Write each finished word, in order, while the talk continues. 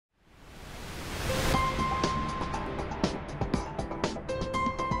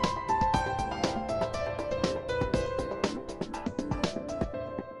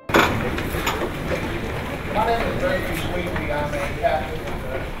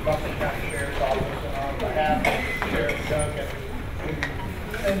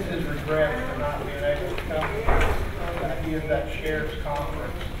was at Sheriff's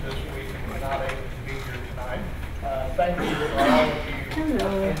Conference this week and was not able to be here tonight. Thank you for all of you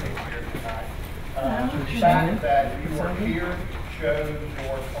attending here tonight. The fact that you are here shows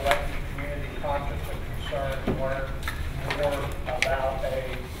your collective community conscience and concern to learn more about a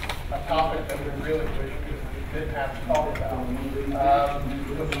topic that we really wish we didn't have to talk about.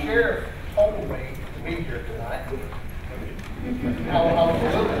 The sheriff told me to be here tonight. I was a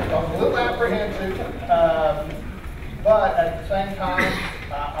little apprehensive, but at the same time,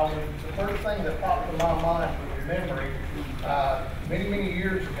 the first thing that popped in my mind was your memory many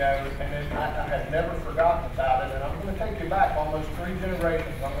years ago, and I had never forgotten about it. And I'm going to take you back almost 3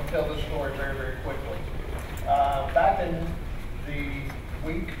 generations. I'm going to tell this story very quickly. Back in the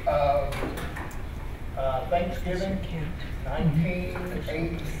week of Thanksgiving,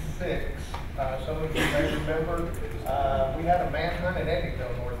 1986. Some of you may remember, we had a manhunt in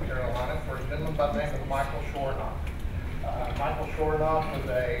Eddyville, North Carolina, for a gentleman by the name of Michael Shornoff. Michael Shornoff was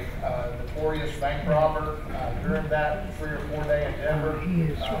a notorious bank robber. During that 3 or 4 day endeavor,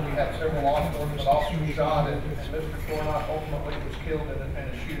 we had several law enforcement officers shot, and Mr. Shornoff ultimately was killed in a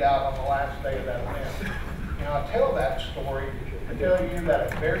shootout on the last day of that event. Now, I tell that story to tell you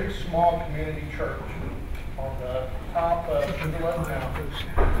that a very small community church on the top of Sugarloaf Mountains,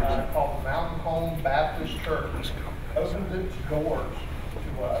 called the Buncombe Baptist Church, opened its doors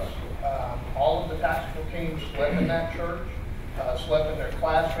to us. All of the tactical teams slept in that church, slept in their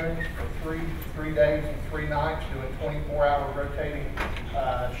classrooms for three days and 3 nights, doing 24-hour rotating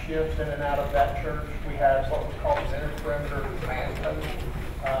shifts in and out of that church. We had what was called an inner perimeter command post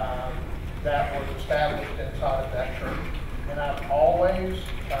that was established inside of that church. And I've always,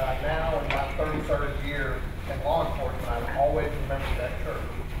 now in my 33rd year in law enforcement, I've always remembered that church.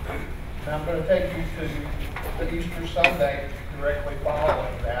 Now I'm going to take you to the Easter Sunday directly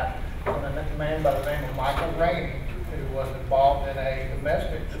following that, when a man by the name of Michael Rainey, who was involved in a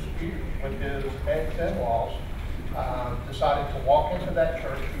domestic dispute with his ex-in-laws, decided to walk into that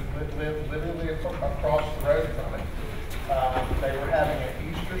church. He lived literally across the road from it. They were having an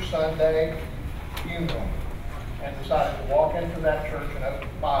Easter Sunday funeral, and decided to walk into that church and open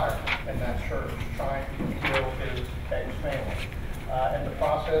fire in that church, trying to kill his ex-family. In the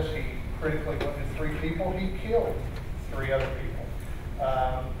process, he critically wounded 3 people. He killed 3 other people.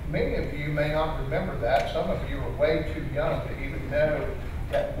 Many of you may not remember that. Some of you are way too young to even know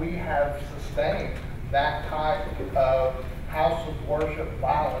that we have sustained that type of house of worship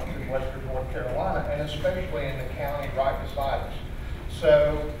violence in Western North Carolina, and especially in the county right beside us.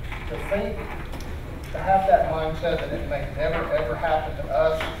 So to have that mindset that it may never ever happen to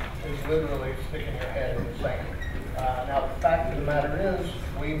us is literally sticking your head in the sand. Now the fact of the matter is,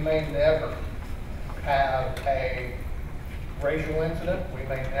 we may never have a racial incident. We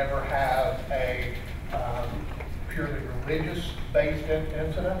may never have a purely religious-based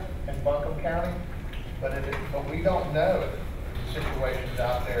incident in Buncombe County, but we don't know the situations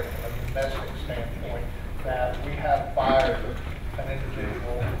out there from a domestic standpoint that we have fired an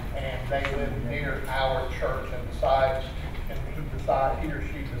individual and they live near our church and he or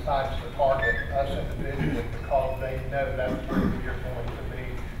she decides to target us individually because they know that's where we are going to be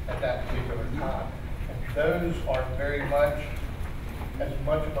at that particular time. And those are very much as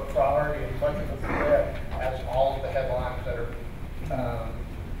much of a priority, as much of a threat as all of the headlines that are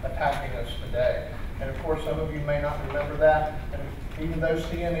attacking us today. And of course, some of you may not remember that. And even though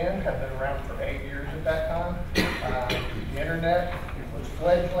CNN had been around for 8 years at that time, the internet was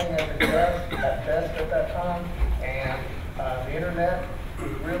fledgling at best at that time, and the internet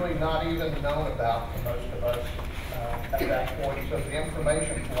was really not even known about for most of us at that point. So the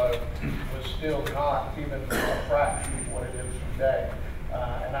information flow was still not even a fraction of what it is today.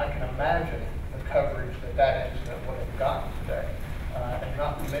 And I can imagine the coverage that incident would have gotten today. And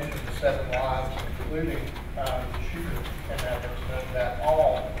not to mention the 7 lives, including the shooter in that incident, that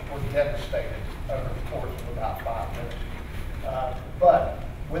all were devastated over the course of about 5 minutes. But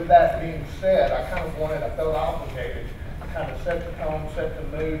with that being said, I felt obligated to kind of set the tone, set the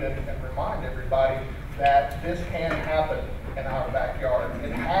mood, and remind everybody that this can happen in our backyard.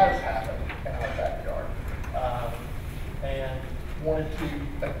 It has happened in our backyard. And wanted to,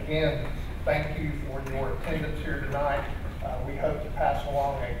 again, thank you for your attendance here tonight. We hope to pass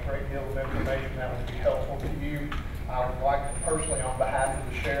along a great deal of information that will be helpful to you. I would like to personally, on behalf of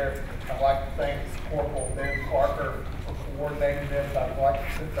the sheriff, I'd like to thank Corporal Ben Parker for coordinating this. I'd like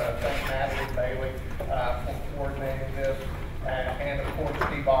to thank Natalie Bailey for coordinating this. And of course,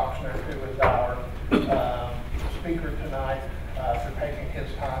 Steve Oxner, who is our speaker tonight, for taking his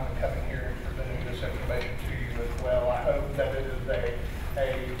time and coming here and presenting this information to you as well. I hope that it is a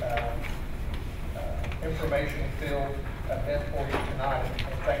information-filled event for you tonight,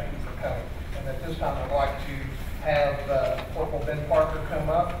 and thank you for coming. And at this time, I'd like to have Corporal Ben Parker come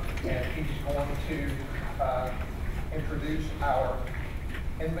up, and he's going to introduce our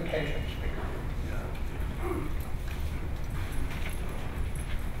invocation speaker.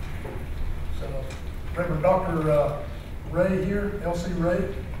 So, Reverend Dr. Ray here, L.C.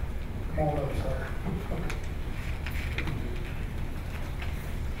 Ray, come on up, sir.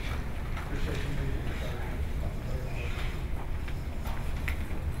 Appreciate you being here,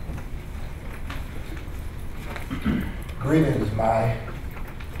 sir. Greetings, my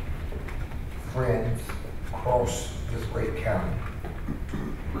friends across this great county.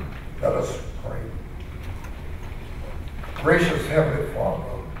 Let us pray. Gracious Heavenly Father,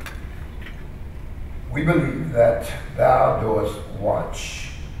 we believe that Thou dost watch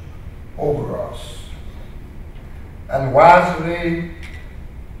over us and wisely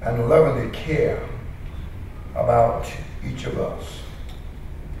and lovingly care about each of us.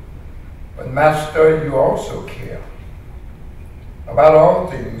 But Master, you also care about all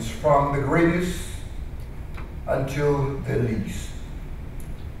things, from the greatest until the least.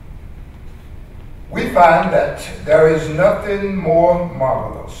 We find that there is nothing more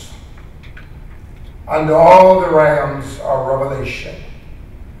marvelous under all the realms of revelation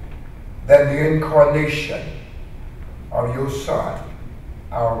than the incarnation of your Son,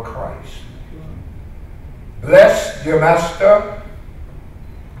 our Christ. Bless, dear Master,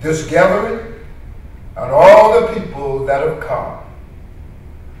 this gathering and all the people that have come.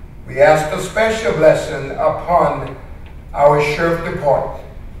 We ask a special blessing upon our sheriff department,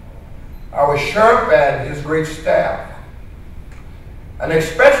 our sheriff and his great staff, and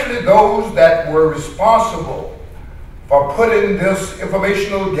especially those that were responsible for putting this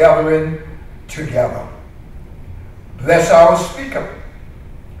informational gathering together. Bless our speaker.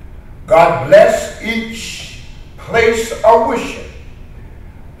 God bless each place of worship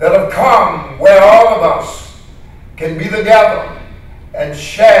that have come where all of us can be together and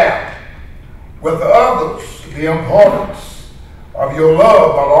share with others the importance of your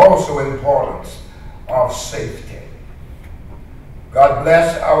love, but also importance of safety. God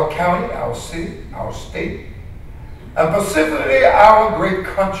bless our county, our city, our state, and specifically our great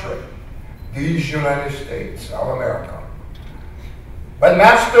country, these United States of America. But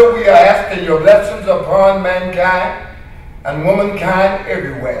Master, we are asking your blessings upon mankind and womankind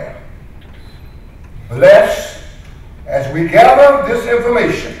everywhere. Bless as we gather this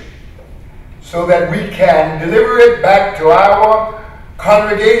information so that we can deliver it back to our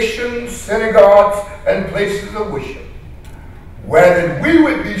congregations, synagogues, and places of worship, where that we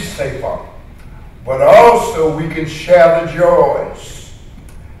would be safer, but also we can share the joys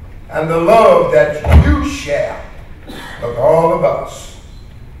and the love that you share with all of us.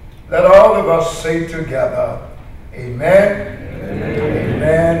 Let all of us say together, amen, amen,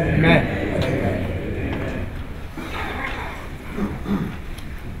 amen, amen, and amen.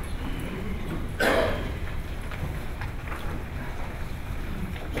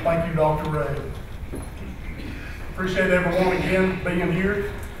 Thank you, Dr. Ray. Appreciate everyone again being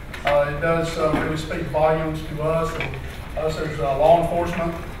here. It does really speak volumes to us and us as law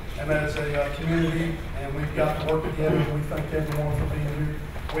enforcement and as a community, and we've got to work together. We thank everyone for being here.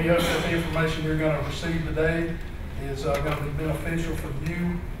 We hope that the information you're going to receive today is going to be beneficial for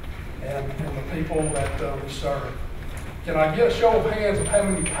you and the people that we serve. Can I get a show of hands of how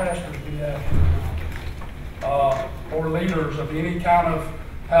many pastors we have here? Or leaders of any kind of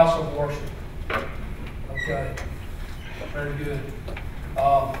house of worship? Okay, very good.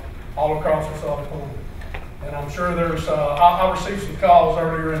 All across this auditorium. And I'm sure there's, I received some calls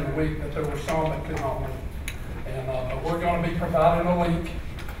earlier in the week that there were some that could not make. And but we're going to be providing a link.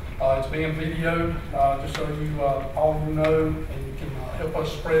 It's being videoed, just so you all you know, and you can help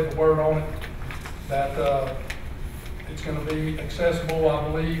us spread the word on it. That it's going to be accessible, I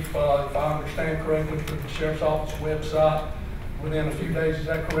believe, if I understand correctly, through the Sheriff's Office website within a few days. Is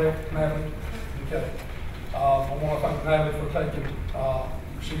that correct, Natalie? Okay. I want to thank Natalie for taking,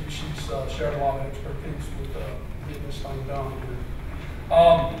 she's shared a lot of expertise with getting this thing done here.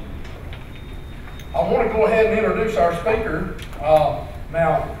 I want to go ahead and introduce our speaker.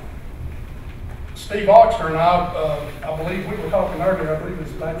 Now, Steve Oxter and I believe we were talking earlier, I believe it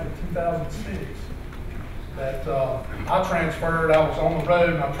was back in 2006, that I transferred, I was on the road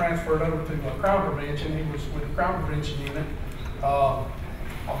and I transferred over to crime prevention. He was with the crime prevention unit. I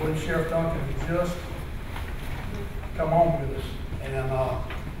believe Sheriff Duncan had just come on with us. And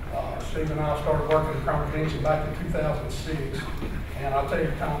Steve and I started working in crime prevention back in 2006. And I'll tell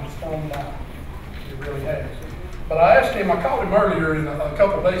you, time has flown by. It really has. But I asked him, I called him earlier a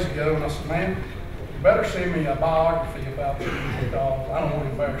couple of days ago, and I said, man, better send me a biography about you because I don't want to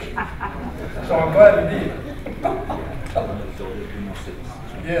embarrass you. So I'm glad he did.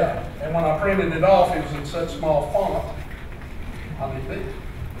 Yeah, and when I printed it off, it was in such small font. I need this.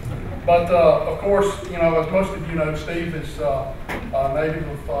 But of course, you know, as most of you know, Steve is a native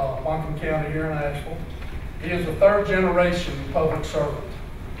of Buncombe County here in Asheville. He is a third generation public servant.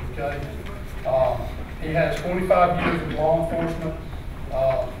 Okay, he has 25 years of law enforcement,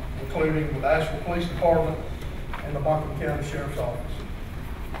 including with the Asheville Police Department and the Buncombe County Sheriff's Office.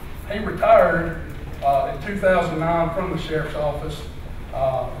 He retired in 2009 from the Sheriff's Office,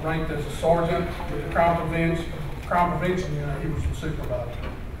 ranked as a sergeant with the crime prevention unit. He was the supervisor.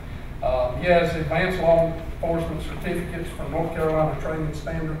 He has advanced law enforcement certificates from North Carolina Training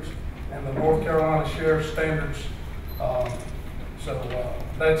Standards and the North Carolina Sheriff's Standards. So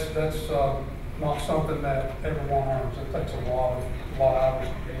that's not something that everyone earns. It takes a lot of hours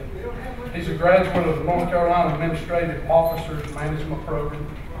to get. He's a graduate of the North Carolina Administrative Officers Management Program.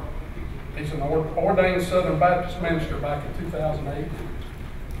 He's an ordained Southern Baptist minister back in 2008,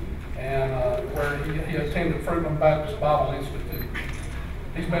 and where he attended Fruitland Baptist Bible Institute.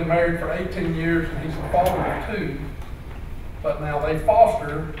 He's been married for 18 years, and he's the father of 2. But now they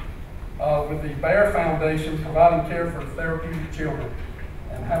foster with the Bear Foundation, providing care for therapeutic children.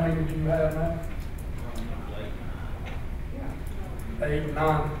 And how many do you have now? 8,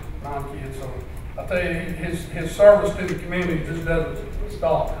 9 kids. So I tell you, his service to the community just doesn't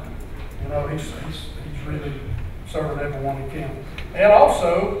stop. You know, he's really serving everyone he can. And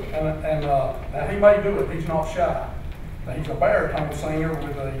also, now he may do it. He's not shy. Now, he's a baritone singer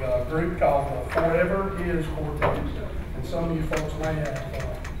with a group called Forever Is Quartet. And some of you folks may have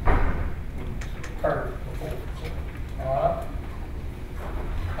heard before. So, all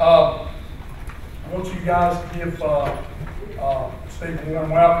right. I want you guys to give Steve a warm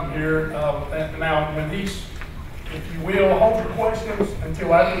welcome here. Now, if you will, hold your questions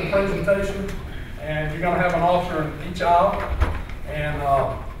until after the presentation. And you're going to have an officer in each aisle. And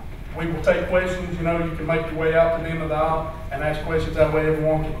we will take questions. You know, you can make your way out to the end of the aisle and ask questions. That way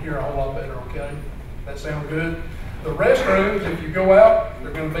everyone can hear a whole lot better, okay? That sound good? The restrooms, if you go out,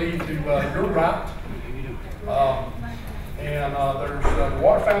 they're going to be to your right. There's the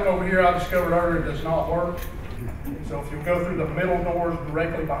water fountain over here I discovered earlier does not work. So if you go through the middle doors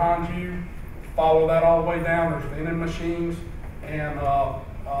directly behind you, follow that all the way down. There's vending machines, and I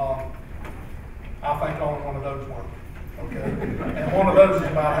think only one of those work. Okay, and one of those is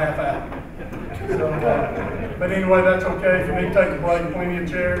about half out. So, but anyway, that's okay. If you need to take a break, plenty of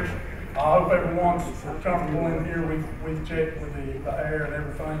chairs. I hope everyone's comfortable in here. We've checked with the air and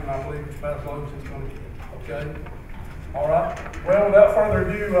everything, and I believe it's about as low as it's going to get. Okay. All right. Well, without further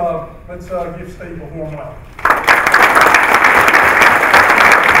ado, let's give Steve a warm welcome.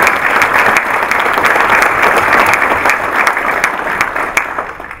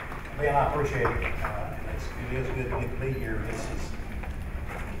 Ben, I appreciate it. It is good to get to be here. This is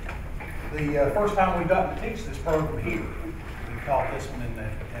the first time we've gotten to teach this program here. We've taught this one and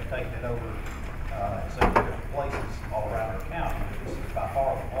have taken it over several different places all around our county. This is by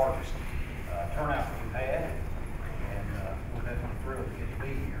far the largest turnout that we've had, and we're definitely thrilled to get to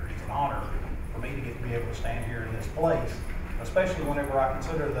be here. It's an honor for me to get to be able to stand here in this place, especially whenever I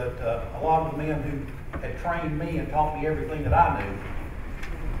consider that a lot of the men who had trained me and taught me everything that I knew,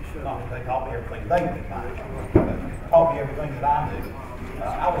 not that they taught me everything they knew, but taught me everything that I knew.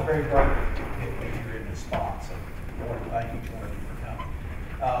 I was very grateful to get to be here in this spot, so I want to thank each one of you for coming.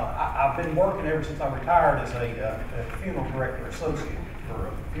 I've been working ever since I retired as a funeral director associate for a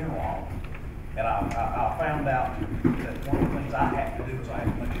funeral home, and I found out that one of the things I have to do is I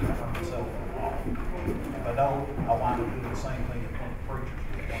have to make sure I turn myself on. If I don't, I wind up doing the same thing that one of the preachers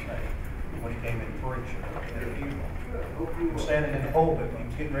did one day when he came in to preach at a funeral. He was standing in the pulpit, he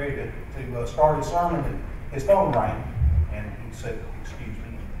was getting ready to start his sermon, and his phone rang, and he said, "Excuse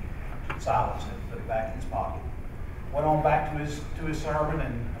me," and silenced it, put it back in his pocket. Went on back to his sermon,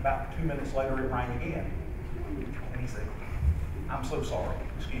 and about 2 minutes later it rang again. And he said, "I'm so sorry,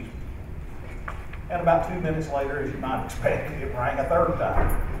 excuse me." And about 2 minutes later, as you might expect, it rang a third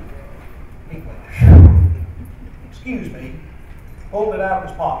time. He went, "Excuse me," pulled it out of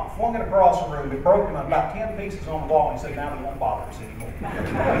his pocket, flung it across the room, it broke in about 10 pieces on the wall, and he said, "Now he won't bother us anymore."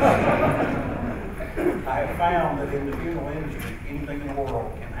 I have found that in the funeral industry, anything in the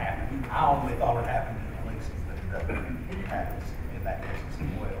world can happen. I only thought it happened in the police, but it happens in that business as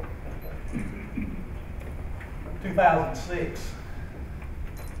well. 2006,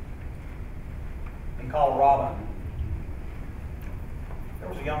 in Colorado, there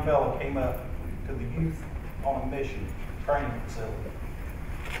was a young fellow who came up to the youth on a mission training facility.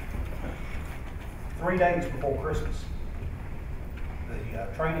 3 days before Christmas. The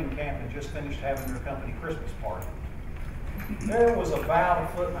training camp had just finished having their company Christmas party. There was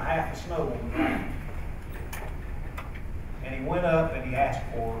about 1.5 feet of snow on the ground. And he went up and he asked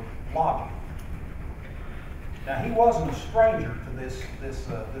for lodging. Now he wasn't a stranger to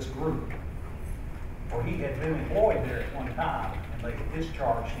this group, for he had been employed there at one time, and they had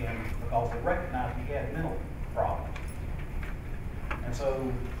discharged him because they recognized he had mental problems. And so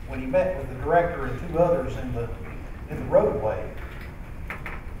when he met with the director and 2 others in the roadway,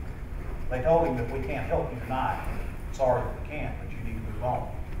 they told him that we can't help you tonight. Sorry that we can't, but you need to move on.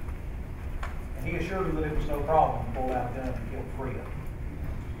 And he assured them that it was no problem, and pulled out a gun and killed 3 of them.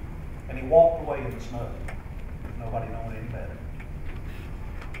 And he walked away in the snow, with nobody knowing any better.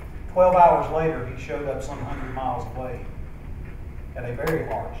 12 hours later, he showed up some 100 miles away at a very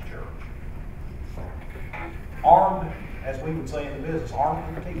large church. Armed, as we would say in the business, armed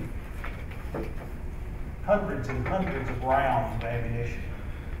to the teeth. Hundreds and hundreds of rounds of ammunition.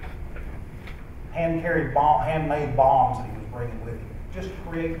 Handmade bombs that he was bringing with him, just to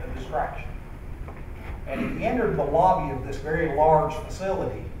create a distraction. And he entered the lobby of this very large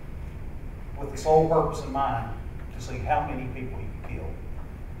facility with the sole purpose in mind to see how many people he could kill.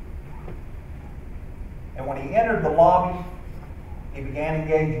 And when he entered the lobby, he began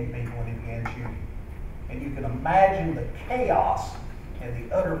engaging people and he began shooting. And you can imagine the chaos and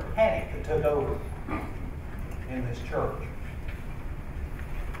the utter panic that took over in this church.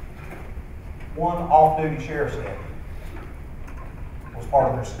 One off-duty sheriff's deputy was part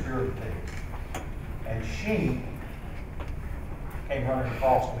of their security team. And she came running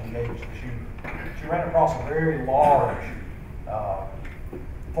across to engage the shooter. She ran across a very large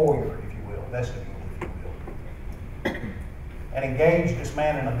foyer, if you will, vestibule, if you will, and engaged this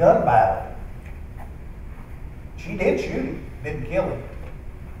man in a gun battle. She did shoot him, didn't kill him.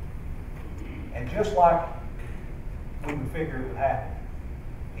 And just like we would figure it would happen,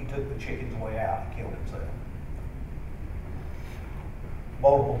 he took the chicken's way out and killed himself.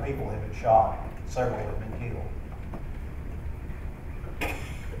 Multiple people had been shot. Several had been killed.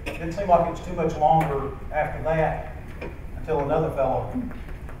 It didn't seem like it was too much longer after that until another fellow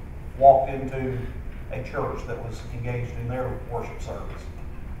walked into a church that was engaged in their worship service.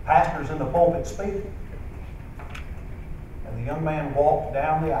 Pastor's in the pulpit speaking. And the young man walked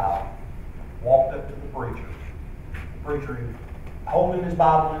down the aisle, walked up to the preacher. The preacher, holding his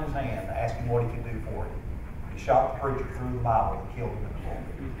Bible in his hand, asked him what he could do for him. He shot the preacher through the Bible and killed him in the pulpit.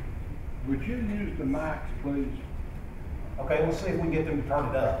 Would you use the mics, please? Okay, let's see if we can get them to turn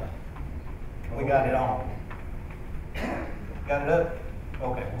it up. We got it on. Got it up?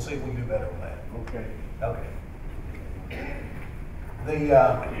 Okay, we'll see if we can do better with that. Okay. Okay.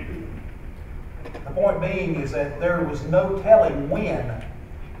 The point being is that there was no telling when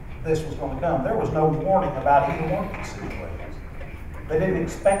this was going to come. There was no warning about either one of these situations. They didn't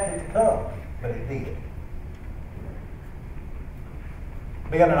expect it to come, but it did.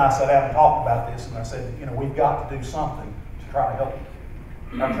 Ben and I sat down and talked about this, and I said, we've got to do something to try to help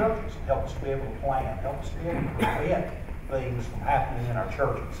our churches, help us to be able to plan, help us to be able to prevent things from happening in our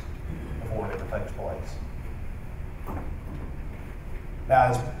churches before it ever takes place.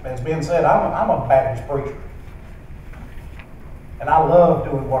 Now, as Ben said, I'm a Baptist preacher, and I love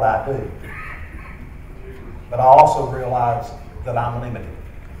doing what I do, but I also realize that I'm limited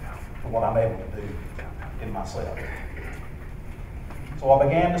to what I'm able to do in myself. So I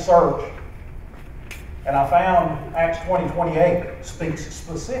began to search, and I found Acts 20:28 speaks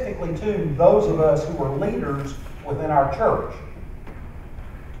specifically to those of us who are leaders within our church.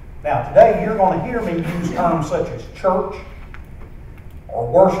 Now, today you're going to hear me use terms such as church or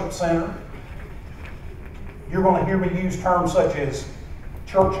worship center. You're going to hear me use terms such as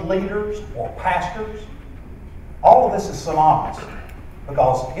church leaders or pastors. All of this is synonymous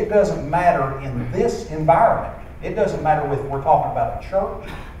because it doesn't matter in this environment. It doesn't matter if we're talking about a church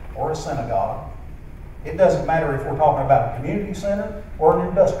or a synagogue. It doesn't matter if we're talking about a community center or an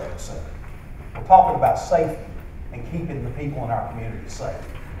industrial center. We're talking about safety and keeping the people in our community safe.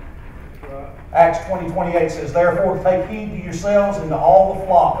 Acts 20:28 says, "Therefore take heed to yourselves and to all the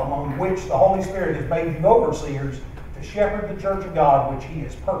flock among which the Holy Spirit has made you overseers to shepherd the church of God which He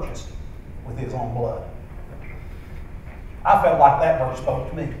has purchased with His own blood." I felt like that verse spoke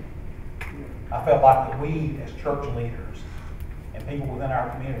to me. I felt like that we as church leaders and people within our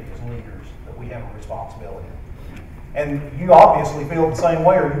community as leaders, that we have a responsibility. And you obviously feel the same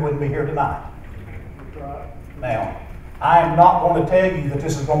way or you wouldn't be here tonight. Now, I am not going to tell you that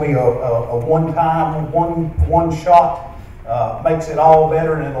this is going to be a one-time, one shot, makes it all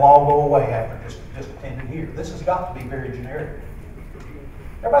better and it'll all go away after just attending here. This has got to be very generic.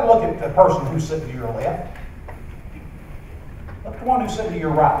 Everybody look at the person who's sitting to your left. Look at the one who's sitting to your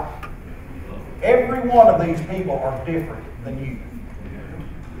right. Every one of these people are different than you.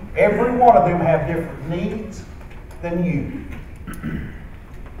 Every one of them have different needs than you.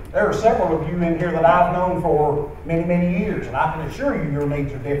 There are several of you in here that I've known for many, many years, and I can assure you your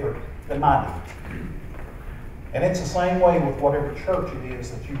needs are different than my needs. And it's the same way with whatever church it is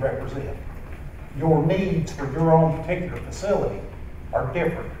that you represent. Your needs for your own particular facility are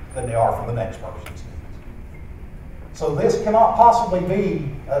different than they are for the next person's needs. So this cannot possibly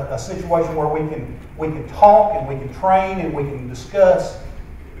be a situation where we can talk and we can train and we can discuss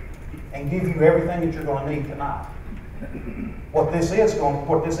and give you everything that you're going to need tonight. What this is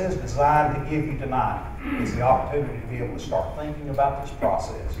designed to give you tonight is the opportunity to be able to start thinking about this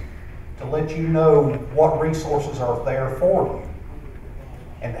process, to let you know what resources are there for you,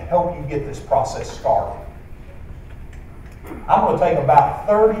 and to help you get this process started. I'm going to take about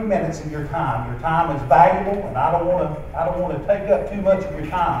 30 minutes of your time. Your time is valuable, and I don't want to take up too much of your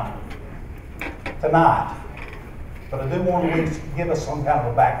time tonight. But I do want to at least give us some kind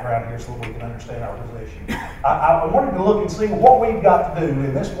of a background here so that we can understand our position. I wanted to look and see what we've got to do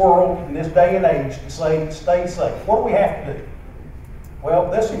in this world, in this day and age, to stay safe. What do we have to do? Well,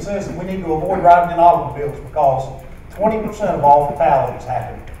 this one says that we need to avoid riding in automobiles because 20% of all fatalities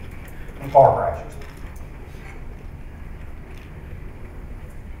happen in car crashes.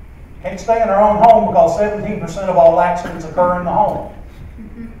 Can't stay in our own home because 17% of all accidents occur in the home.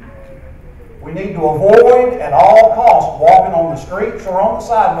 We need to avoid at all costs walking on the streets or on the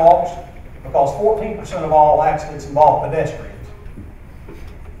sidewalks because 14% of all accidents involve pedestrians.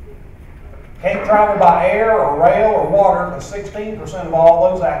 Can't travel by air or rail or water because 16% of all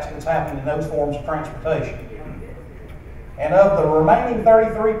those accidents happen in those forms of transportation. And of the remaining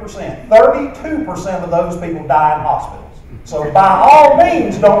 33%, 32% of those people die in hospitals. So by all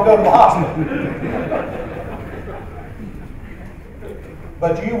means, don't go to the hospital.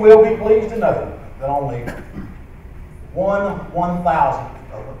 But you will be pleased to know that only 1/1,000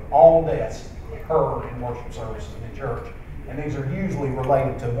 of all deaths occur in worship services in the church. And these are usually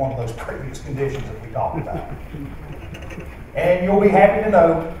related to one of those previous conditions that we talked about. And you'll be happy to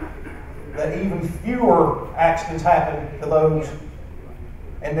know that even fewer accidents happen to those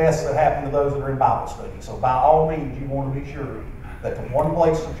and deaths that happen to those that are in Bible study. So by all means, you want to be sure that the one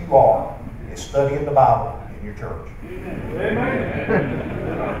place that you are is studying the Bible in your church. Amen.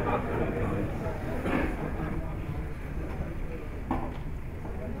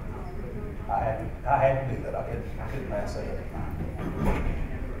 I had to do that. I couldn't pass that up.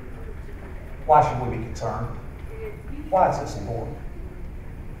 Why should we be concerned? Why is this important?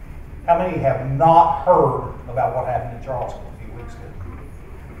 How many have not heard about what happened in Charleston a few weeks ago?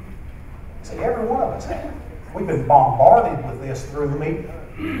 See, every one of us have. We've been bombarded with this through the media.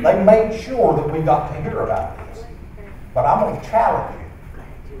 They made sure that we got to hear about this. But I'm going to challenge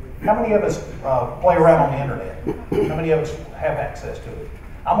you. How many of us play around on the internet? How many of us have access to it?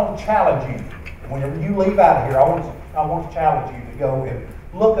 I'm going to challenge you. Whenever you leave out of here, I want to challenge you to go and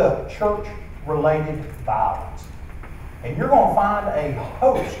look up church-related violence. And you're going to find a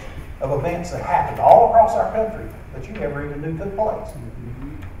host of events that happened all across our country that you never even knew took place.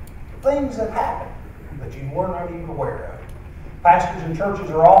 Things that happened that you weren't even aware of. Pastors and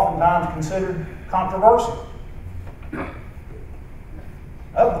churches are oftentimes considered controversial.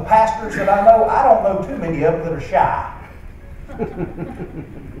 Of the pastors that I don't know too many of them that are shy.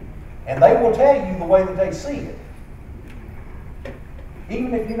 And they will tell you the way that they see it,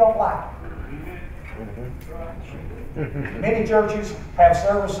 even if you don't like it. Many churches have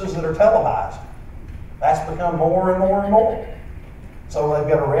services that are televised. That's become more and more and more. So they've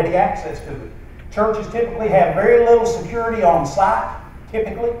got a ready access to it. Churches typically have very little security on site,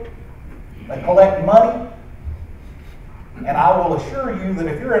 typically. They collect money. And I will assure you that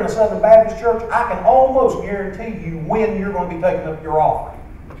if you're in a Southern Baptist church, I can almost guarantee you when you're going to be taking up your offering.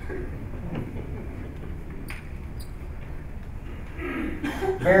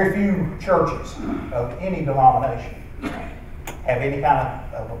 Very few churches of any denomination have any kind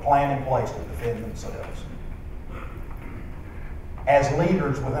of a plan in place to defend themselves. As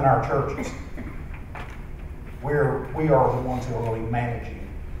leaders within our churches, we are the ones who are really managing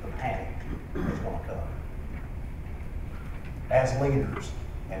the panic that's going to come. As leaders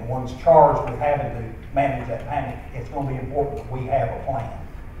and ones charged with having to manage that panic, it's going to be important that we have a plan,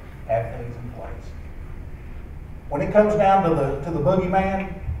 have things in place. When it comes down to the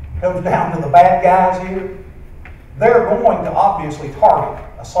boogeyman, comes down to the bad guys here, they're going to obviously target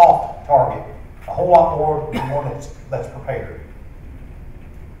a soft target a whole lot more than one that's prepared.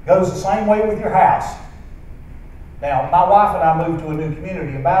 Goes the same way with your house. Now, my wife and I moved to a new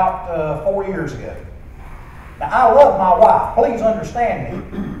community about 4 years ago. Now, I love my wife. Please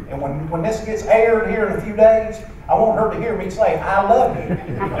understand me. And when this gets aired here in a few days, I want her to hear me say, I love you.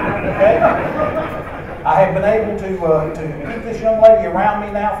 Okay? I have been able to keep this young lady around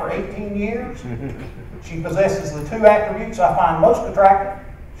me now for 18 years. She possesses the two attributes I find most attractive.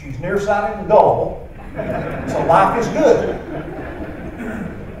 She's nearsighted and gullible. So life is good.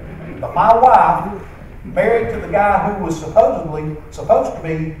 But my wife, married to the guy who was supposed to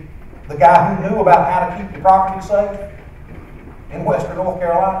be the guy who knew about how to keep the property safe in western North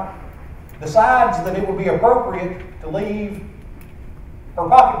Carolina, decides that it would be appropriate to leave her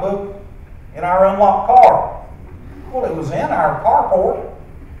pocketbook in our unlocked car. Well, it was in our carport,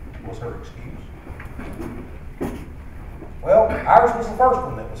 was her excuse. Well, ours was the first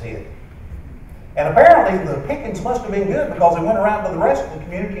one that was hit. And apparently the pickings must have been good because they went around to the rest of the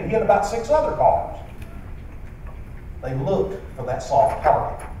community and hit about 6 other cars. They looked for that soft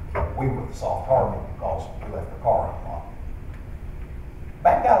target. We were the soft target because we left the car unlocked.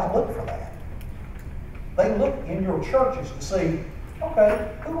 Bad guys look for that. They look in your churches to see,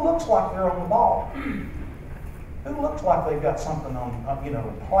 okay, who looks like they're on the ball? Who looks like they've got something on,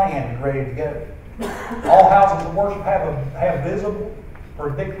 planned and ready to go? All houses of worship have visible,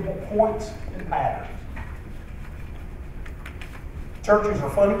 predictable points and patterns. Churches are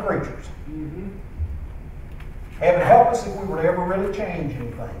funny creatures. Heaven help us if we were to ever really change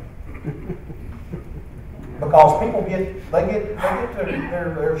anything. Because people get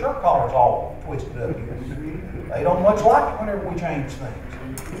their shirt collars all twisted up here. They don't much like it whenever we change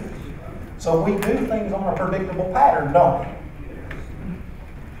things. So we do things on a predictable pattern, don't we?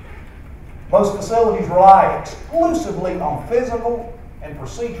 Most facilities rely exclusively on physical and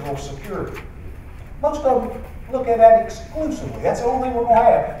procedural security. Most of them look at that exclusively. That's the only thing we're going to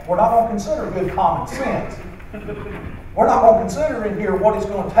have. We're not going to consider good common sense. We're not going to consider in here what it's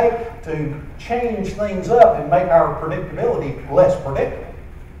going to take to change things up and make our predictability less predictable.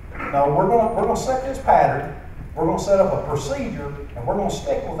 No, we're going to set this pattern, we're going to set up a procedure, and we're going to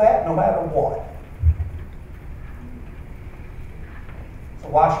stick with that no matter what. So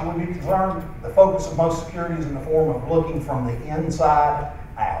why should we be concerned? The focus of most security is in the form of looking from the inside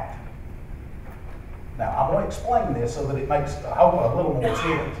out. Now, I'm going to explain this so that it makes, I hope, a little more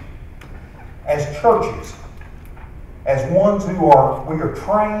sense. As churches, as ones we are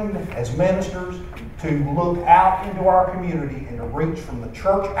trained as ministers to look out into our community and to reach from the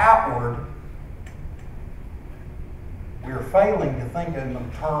church outward, we are failing to think in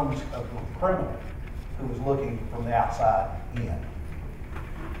the terms of the criminal who is looking from the outside in.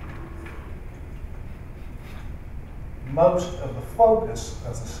 Most of the focus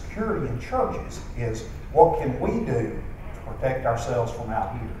of the security in churches is what can we do to protect ourselves from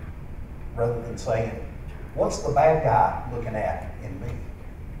out here, rather than saying, what's the bad guy looking at in me?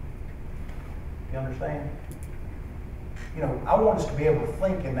 You understand? I want us to be able to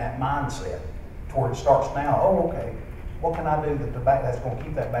think in that mindset to where it starts now, oh, okay, what can I do that's going to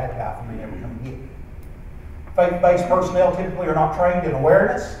keep that bad guy from being able to come get me? Faith-based personnel typically are not trained in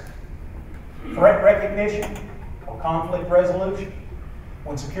awareness, threat recognition, or conflict resolution.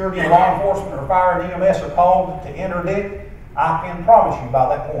 When security and law enforcement or fire and EMS are called to interdict, I can promise you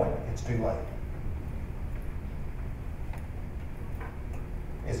by that point, it's too late.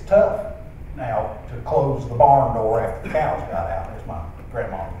 It's tough now to close the barn door after the cows got out, as my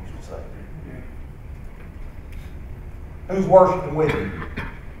grandma used to say. Who's worshiping with you?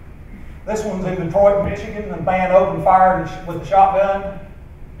 This one's in Detroit, Michigan. The man opened fire with a shotgun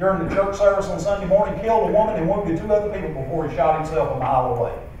during the church service on Sunday morning, killed a woman and wounded 2 other people before he shot himself a mile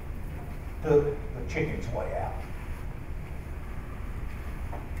away. Took the chicken's way out.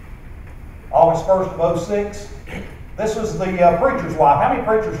 August 1st of 06. This was the preacher's wife. How many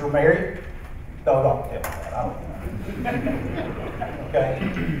preachers are married? No, don't tell me that. I don't know. Okay?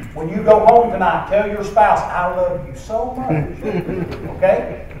 When you go home tonight, tell your spouse, I love you so much.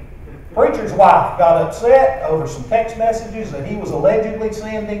 Okay? Preacher's wife got upset over some text messages that he was allegedly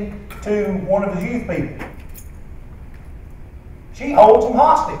sending to one of his youth people. She holds him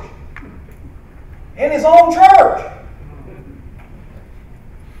hostage in his own church.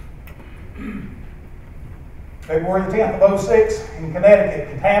 February the 10th of 06 in Connecticut,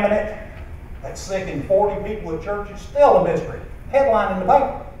 contaminant that sickened 40 people at church is still a mystery. Headline in the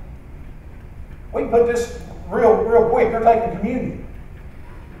paper. We can put this real quick. They're taking communion.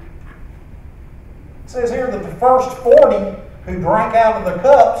 It says here that the first 40 who drank out of their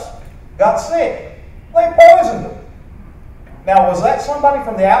cups got sick. They poisoned them. Now, was that somebody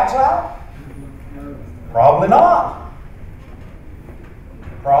from the outside? Probably not.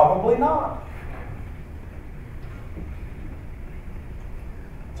 Probably not.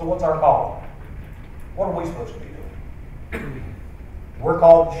 So what's our calling? What are we supposed to be doing? We're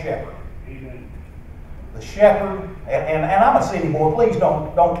called the shepherd. The shepherd, and I'm a city boy. Please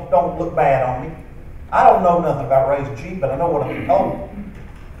don't look bad on me. I don't know nothing about raising sheep, but I know what I'm told.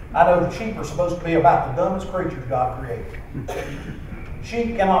 I know the sheep are supposed to be about the dumbest creatures God created.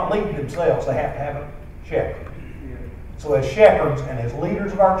 Sheep cannot lead themselves. They have to have a shepherd. So as shepherds and as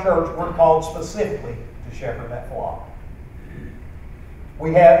leaders of our church, we're called specifically to shepherd that flock.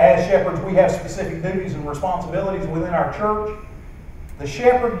 As shepherds, we have specific duties and responsibilities within our church. The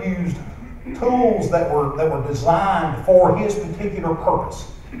shepherd used tools that were designed for his particular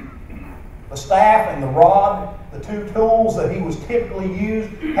purpose. The staff and the rod, the two tools that he was typically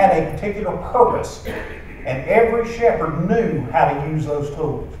used, had a particular purpose. And every shepherd knew how to use those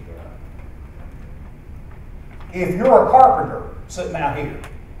tools. If you're a carpenter sitting out here,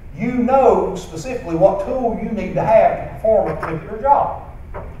 you know specifically what tool you need to have to perform a particular job.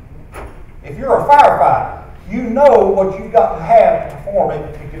 If you're a firefighter, you know what you've got to have to perform a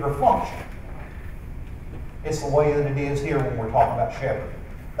particular function. It's the way that it is here when we're talking about shepherding.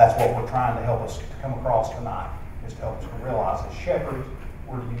 That's what we're trying to help us to come across tonight, is to help us to realize that shepherds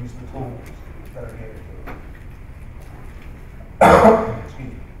were to use the tools that are given to them. Excuse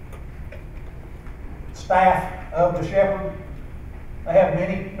me. Staff of the shepherd, they have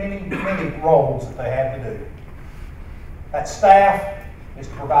many roles that they have to do. That staff is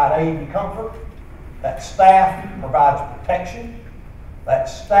to provide aid and comfort. That staff provides protection. That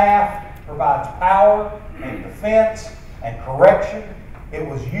staff provides power and defense and correction. It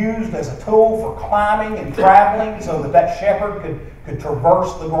was used as a tool for climbing and traveling so that shepherd could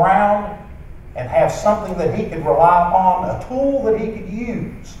traverse the ground and have something that he could rely upon, a tool that he could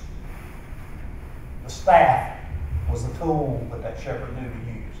use. The staff was the tool that shepherd knew to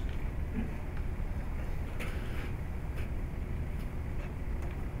use.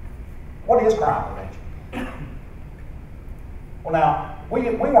 What is crime prevention? Well, now, we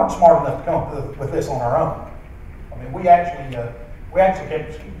weren't smart enough to come up with this on our own. I mean, we actually came,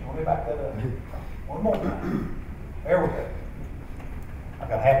 excuse me, let me back that up. One more time. There we go. I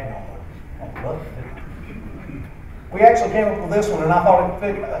got happy on the button, didn't I? We actually came up with this one, and I thought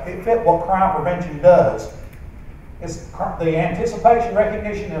it fit what crime prevention does. It's the anticipation,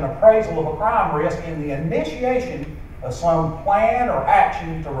 recognition, and appraisal of a crime risk and the initiation of some plan or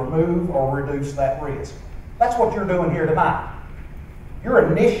action to remove or reduce that risk. That's what you're doing here tonight.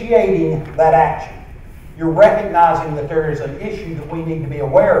 You're initiating that action. You're recognizing that there is an issue that we need to be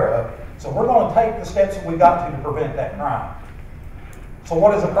aware of. So we're going to take the steps that we got to prevent that crime. So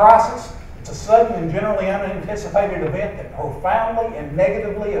what is a crisis? It's a sudden and generally unanticipated event that profoundly and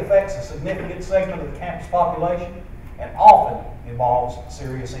negatively affects a significant segment of the campus population and often involves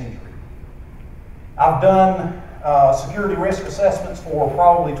serious injury. I've done security risk assessments for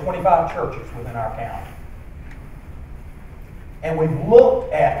probably 25 churches within our county. And we've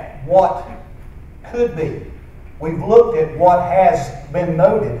looked at what could be. We've looked at what has been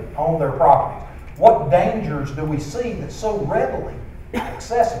noted on their properties. What dangers do we see that's so readily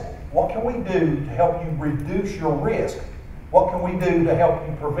accessible? What can we do to help you reduce your risk? What can we do to help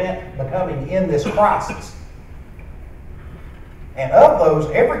you prevent becoming in this crisis? And of those,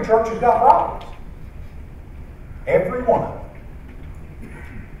 every church has got problems. Every one of them.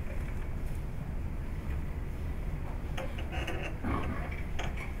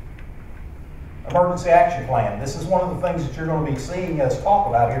 Emergency action plan. This is one of the things that you're going to be seeing us talk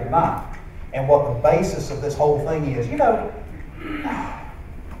about here tonight. And what the basis of this whole thing is. You know,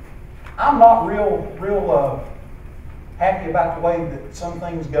 I'm not real happy about the way that some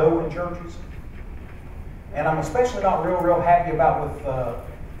things go in churches. And I'm especially not real happy about with the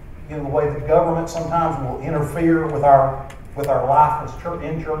way the government sometimes will interfere with our life as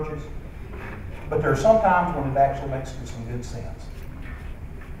in churches. But there are some times when it actually makes some good sense.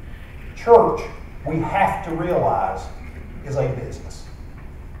 Church, we have to realize, is a business.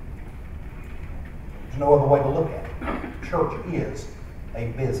 There's no other way to look at it. Church is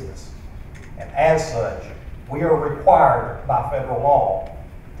a business. And as such, we are required by federal law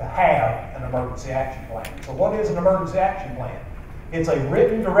to have an emergency action plan. So what is an emergency action plan? It's a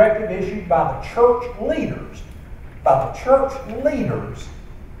written directive issued by the church leaders,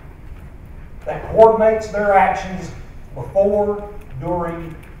 that coordinates their actions before,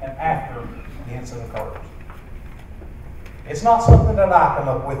 during, and after the incident occurs. It's not something that I come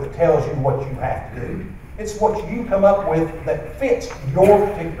up with that tells you what you have to do. It's what you come up with that fits your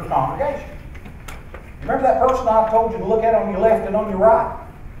particular congregation. Remember that person I told you to look at on your left and on your right?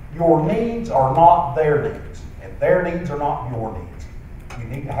 Your needs are not their needs, and their needs are not your needs. You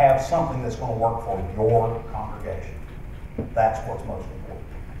need to have something that's going to work for your congregation. That's what's most important.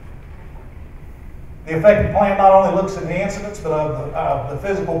 The effective plan not only looks at the incidents but of the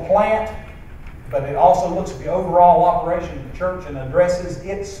physical plant, but it also looks at the overall operation of the church and addresses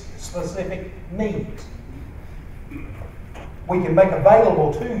its specific needs. We can make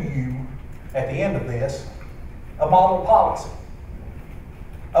available to you at the end of this a model policy,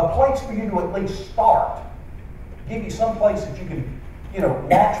 a place for you to at least start, give you some place that you can,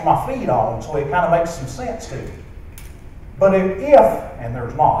 launch my feet on so it kind of makes some sense to you. But if, and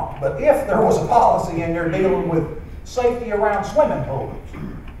there's not, but if there was a policy and you're dealing with safety around swimming pools,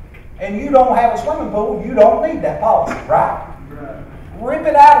 and you don't have a swimming pool, you don't need that policy, right? Rip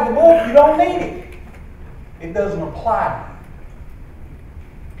it out of the book, you don't need it. It doesn't apply to you.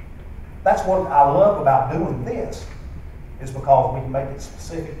 That's what I love about doing this, is because we can make it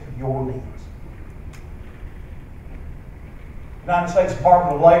specific to your needs. United States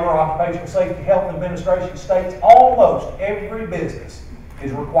Department of Labor, Occupational Safety, Health Administration states almost every business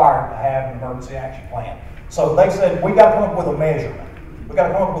is required to have an emergency action plan. So they said, we got to come up with a measurement. We got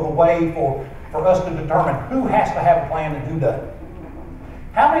to come up with a way for us to determine who has to have a plan and who doesn't.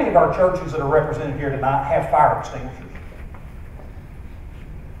 How many of our churches that are represented here tonight have fire extinguishers?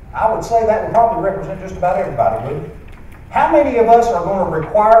 I would say that would probably represent just about everybody, wouldn't it? How many of us are going to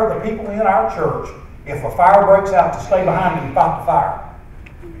require the people in our church, if a fire breaks out, to stay behind and fight the fire?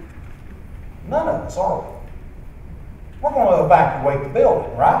 None of us, are we? We're going to evacuate the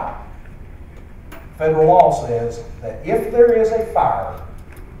building, right? Federal law says that if there is a fire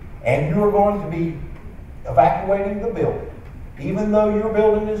and you're going to be evacuating the building, even though your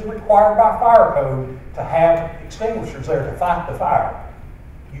building is required by fire code to have extinguishers there to fight the fire,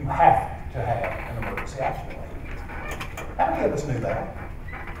 you have to have an emergency action plan. How many of us knew that?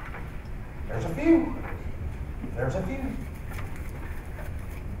 There's a few. There's a few.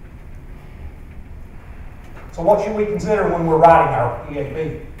 So what should we consider when we're writing our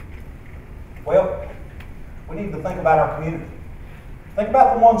EAP? Well, we need to think about our community. Think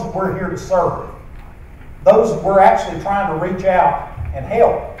about the ones that we're here to serve. Those that we're actually trying to reach out and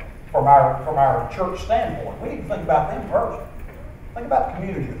help from our church standpoint. We need to think about them first. Think about the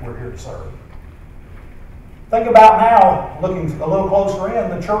community that we're here to serve. Think about now, looking a little closer in,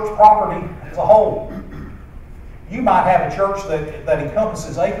 the church property as a whole. You might have a church that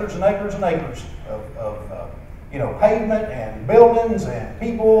encompasses acres and acres and acres of pavement and buildings and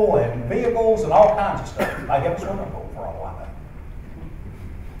people and vehicles and all kinds of stuff. You might have a swimming pool for all I know.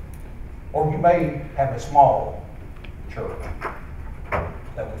 Or you may have a small church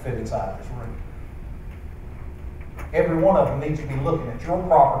that would fit inside this room. Every one of them needs to be looking at your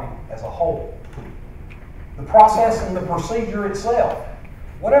property as a whole. The process and the procedure itself,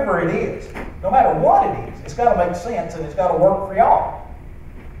 whatever it is, no matter what it is, it's got to make sense and it's got to work for y'all.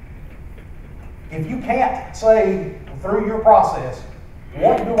 If you can't say through your process,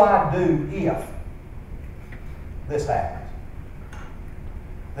 what do I do if this happens?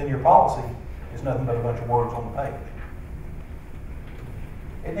 Then your policy is nothing but a bunch of words on the page.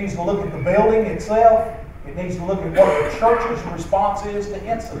 It needs to look at the building itself. It needs to look at what the church's response is to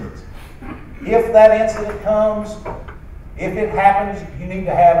incidents. If that incident comes, if it happens, you need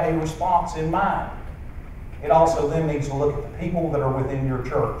to have a response in mind. It also then needs to look at the people that are within your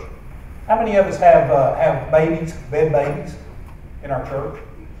church. How many of us have babies, bed babies, in our church?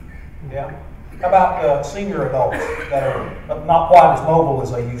 Yeah. How about senior adults that are not quite as mobile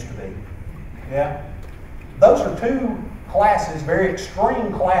as they used to be? Yeah. Those are two classes, very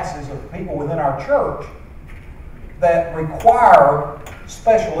extreme classes of people within our church that require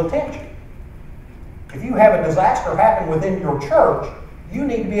special attention. If you have a disaster happen within your church, you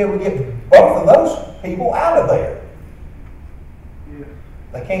need to be able to get both of those people out of there. Yeah.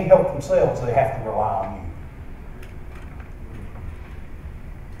 They can't help themselves, they have to rely on you.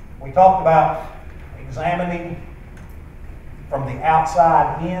 We talked about examining from the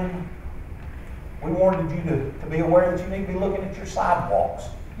outside in. We wanted you to be aware that you need to be looking at your sidewalks.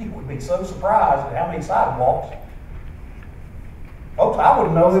 You would be so surprised at how many sidewalks. Folks, I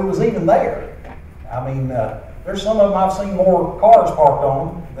wouldn't know that it was even there. I mean, there's some of them I've seen more cars parked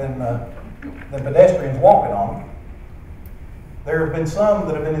on than pedestrians walking on. There have been some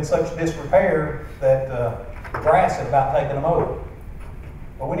that have been in such disrepair that the grass had about taken them over.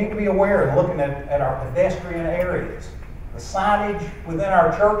 But we need to be aware and looking at our pedestrian areas. The signage within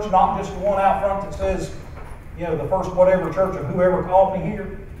our church, not just the one out front that says, the first whatever church of whoever called me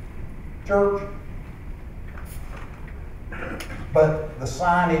here, church. But the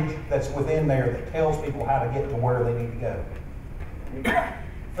signage that's within there that tells people how to get to where they need to go.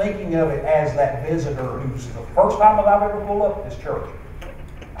 Thinking of it as that visitor who's the first time that I've ever pulled up at this church.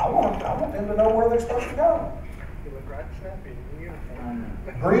 I want them to know where they're supposed to go.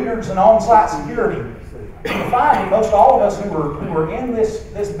 Greeters and on-site security. You find that most all of us who are in this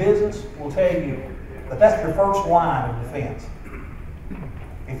business will tell you that that's your first line of defense.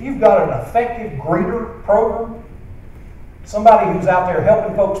 If you've got an effective greeter program, somebody who's out there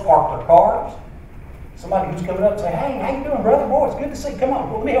helping folks park their cars, somebody who's coming up and saying, hey, how you doing, brother? Boy, it's good to see you. Come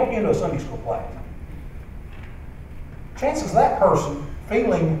on, let me help you into a Sunday school class. Chances of that person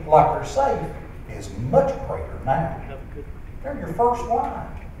feeling like they're safe is much greater now. They're your first line.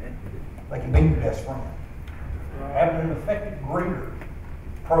 They can be your best friend. Having an effective greeter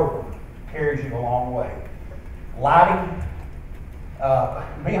program carries you a long way. Lighting,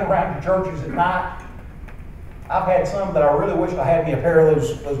 being around the churches at night. I've had some that I really wish I had me a pair of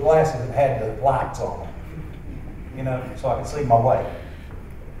those glasses that had the lights on them, you know, so I can see my way.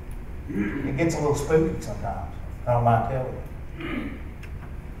 It gets a little spooky sometimes, I don't mind telling you.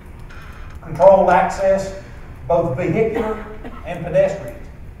 Controlled access, both vehicular and pedestrians.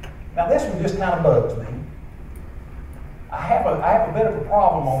 Now this one just kind of bugs me. I have a bit of a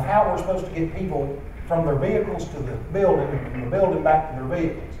problem on how we're supposed to get people from their vehicles to the building and from the building back to their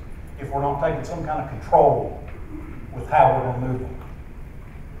vehicles if we're not taking some kind of control with how we're going to move them.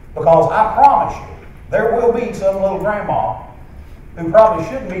 Because I promise you, there will be some little grandma who probably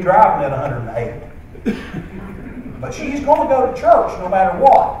shouldn't be driving at 108. But she's going to go to church no matter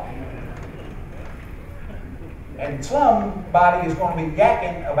what. And somebody is going to be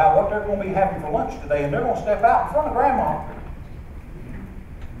yakking about what they're going to be having for lunch today, and they're going to step out in front of grandma.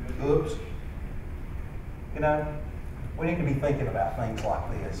 Oops. You know, we need to be thinking about things like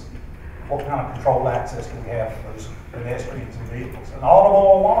this. What kind of controlled access can we have for those pedestrians and vehicles? An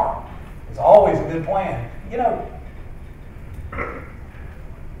audible alarm is always a good plan. You know,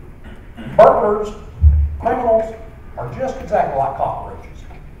 burglars, criminals are just exactly like cockroaches.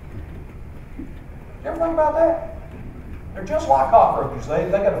 You ever think about that? They're just like cockroaches. They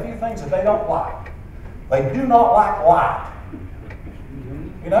got a few things that they don't like. They do not like light.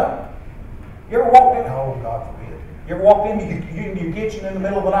 You know? You ever walked in? Oh, God forbid. You ever walked into your kitchen in the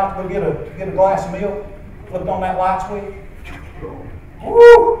middle of the night to go get a glass of milk? Flipped on that light switch?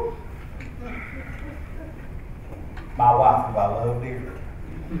 Woo! My wife, who I love dearly,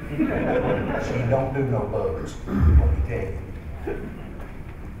 she don't do no bugs, let me tell you.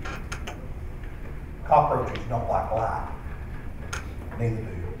 Cockroaches don't like light. Neither do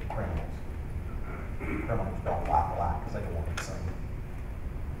criminals. Criminals don't like light because they don't want to be seen.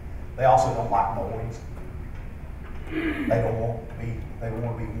 They also don't like noise. They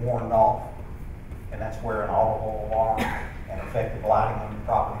want to be warned off. And that's where an audible alarm and effective lighting on your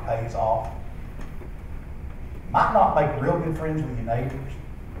property pays off. Might not make real good friends with your neighbors.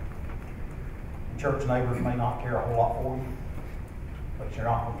 Church neighbors may not care a whole lot for you, but you're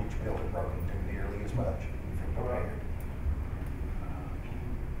not going to get your building broken into nearly as much if you're prepared.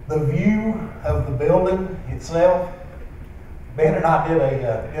 The view of the building itself, Ben and I did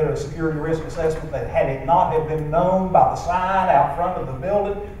a security risk assessment that had it not have been known by the sign out front of the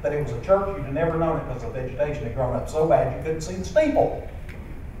building that it was a church, you'd have never known it because the vegetation had grown up so bad you couldn't see the steeple.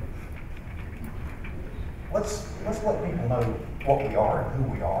 Let's let people know what we are and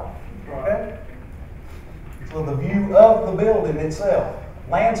who we are. Okay? So the view of the building itself,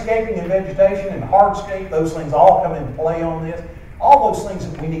 landscaping and vegetation and hardscape, those things all come into play on this. All those things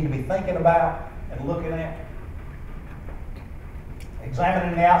that we need to be thinking about and looking at.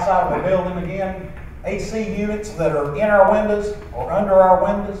 Examining the outside of the building again, AC units that are in our windows or under our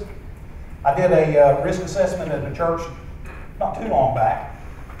windows. I did a risk assessment at the church not too long back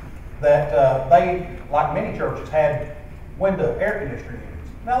that they, like many churches, had window air conditioner units.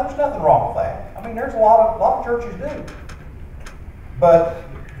 Now, there's nothing wrong with that. I mean, there's a lot of churches do. But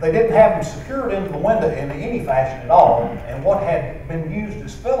they didn't have them secured into the window in any fashion at all. And what had been used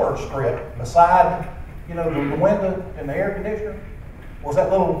as filler strip beside, you know, the window and the air conditioner was that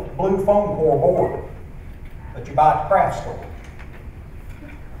little blue foam core board that you buy at the craft store.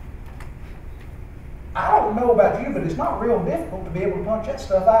 I don't know about you, but it's not real difficult to be able to punch that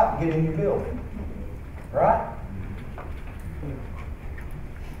stuff out and get in your building. Right?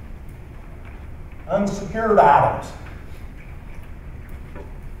 Unsecured items.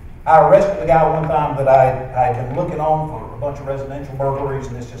 I arrested the guy one time that I had been looking on for a bunch of residential burglaries,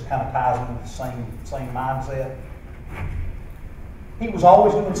 and this just kind of ties into the same mindset. He was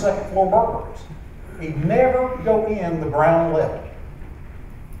always doing second floor burglaries. He'd never go in the ground level.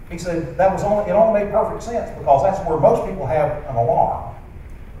 He said it only made perfect sense because that's where most people have an alarm.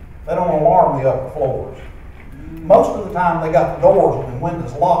 They don't alarm the upper floors. Most of the time they got the doors and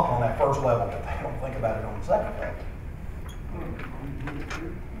windows locked on that first level, but they don't think about it on the second level.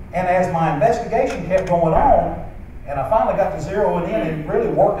 And as my investigation kept going on, and I finally got to zeroing in and really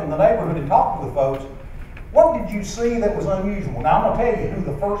working the neighborhood and talking with folks. What did you see that was unusual? Now, I'm going to tell you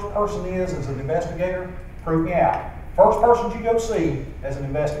who the first person is as an investigator. Prove me out. First person you go see as an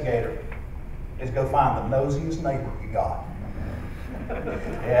investigator is go find the nosiest neighbor you got.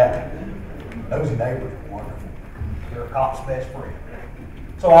 Yeah, nosy neighbors are wonderful. They're a cop's best friend.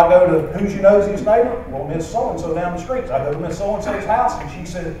 So I go to, who's your nosiest neighbor? Well, Miss So-and-so down the street. So I go to Miss So-and-so's house, and she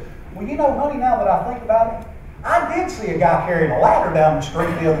said, well, you know, honey, now that I think about it, I did see a guy carrying a ladder down the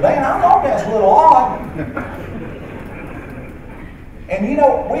street the other day, and I thought that's a little odd. And you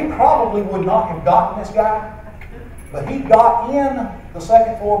know, we probably would not have gotten this guy, but he got in the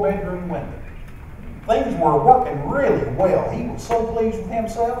second floor bedroom window. Things were working really well. He was so pleased with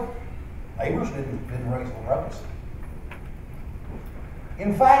himself. Neighbors didn't raise a ruckus.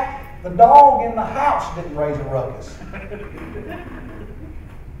 In fact, the dog in the house didn't raise a ruckus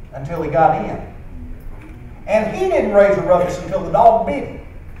until he got in. And he didn't raise a ruckus until the dog bit him.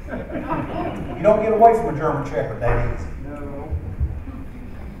 You don't get away from a German Shepherd that easy.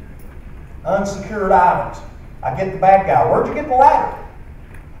 Unsecured items. I get the bad guy. Where'd you get the ladder?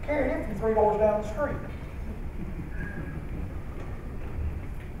 I carried it from 3 doors down the street.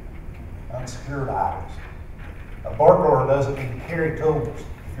 Unsecured items. A burglar doesn't need to carry tools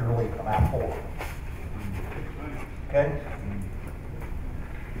if you're leaving them out for them. Okay?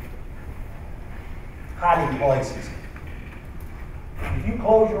 Hiding places. If you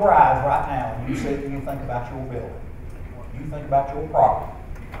close your eyes right now and you sit and you think about your building, you think about your property,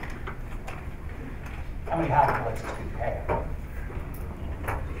 how many hiding places do you have?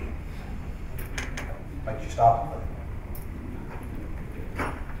 Makes you stop and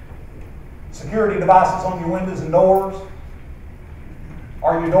think. Security devices on your windows and doors.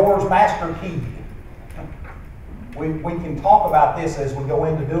 Are your doors master keyed? We can talk about this as we go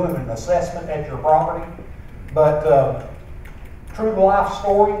into doing an assessment at your property, but true to life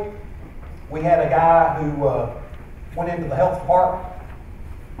story, we had a guy who went into the health department,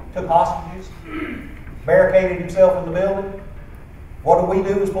 took hostages, barricaded himself in the building. What do we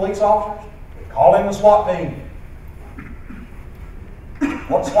do as police officers? We call in the SWAT team.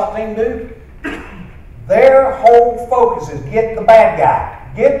 What does SWAT team do? Their whole focus is get the bad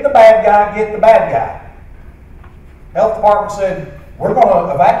guy. Get the bad guy, get the bad guy. Health department said, we're going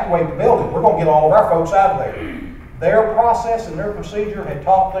to evacuate the building. We're going to get all of our folks out of there. Their process and their procedure had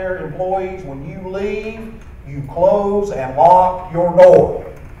taught their employees, when you leave, you close and lock your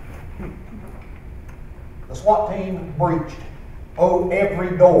door. The SWAT team breached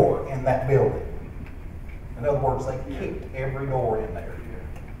every door in that building. In other words, they kicked every door in there.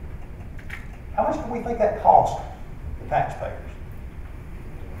 How much do we think that cost the taxpayers?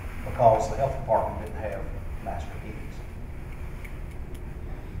 Because the health department didn't have master keys.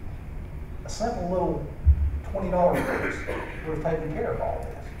 A simple little $20 fix would have taken care of all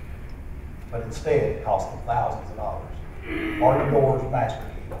this. But instead, it cost them thousands of dollars. Are your doors master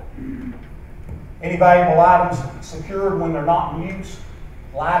key? Any valuable items secured when they're not in use?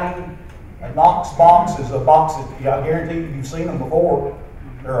 Lighting. A Knox box is a box that I guarantee you've seen them before.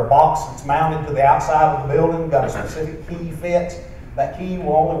 They're a box that's mounted to the outside of the building, got a specific key fits. That key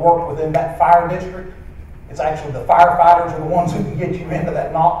will only work within that fire district. It's actually the firefighters are the ones who can get you into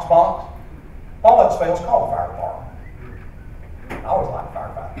that Knox box. All that fails, call the fire department. I always like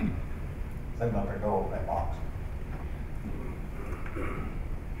firefighters. Send them up there and go open that box.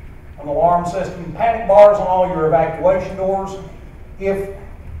 An alarm system, panic bars on all your evacuation doors.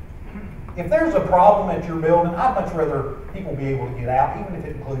 If there's a problem at your building, I'd much rather people be able to get out, even if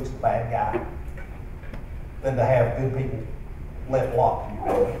it includes the bad guy, than to have good people left locked in your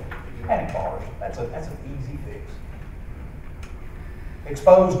building. Panic bars, that's an easy fix.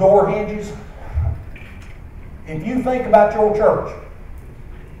 Exposed door hinges. If you think about your church,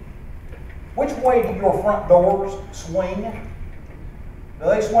 which way do your front doors swing? Do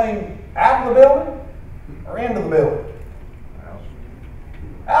they swing out of the building or into the building?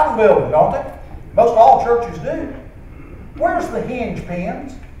 Out of the building, don't they? Most all churches do. Where's the hinge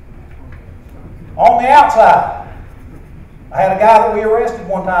pins? On the outside. I had a guy that we arrested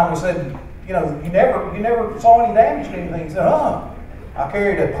one time. We said, you know, you never saw any damage to anything. He said, I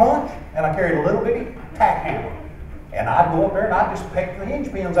carried a punch and I carried a little bitty tack hammer. And I'd go up there and I'd just pick the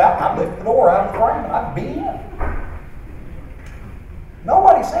hinge pins out and I'd lift the door out of the frame and I'd be in.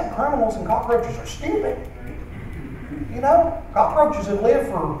 Nobody said criminals and cockroaches are stupid. You know, cockroaches have lived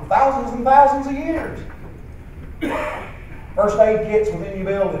for thousands and thousands of years. First aid kits within your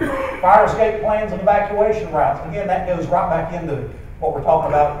building, fire escape plans and evacuation routes. Again, that goes right back into what we're talking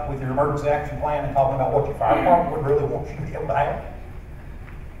about with your emergency action plan and talking about what your fire department would really want you to be able to have.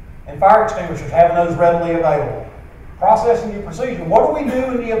 And fire extinguishers, having those readily available. process and your procedure. What do we do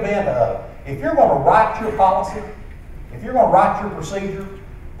in the event of, if you're going to write your policy, if you're going to write your procedure,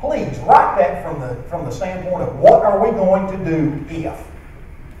 please write that from the standpoint of what are we going to do if?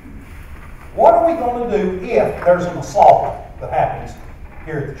 What are we going to do if there's an assault that happens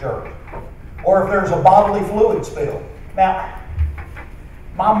here at the church? Or if there's a bodily fluid spill? Now,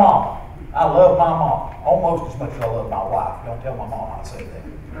 my mom, I love my mom almost as much as I love my wife. Don't tell my mom I said that.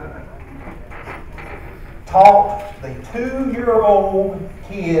 Taught the 2-year-old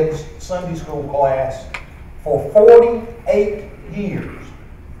kids Sunday school class for 48 years.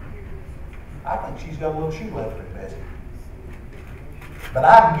 I think she's got a little shoe left in Bessie. But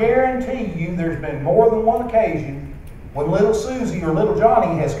I guarantee you there's been more than one occasion when little Susie or little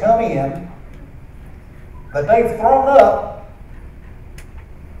Johnny has come in that they've thrown up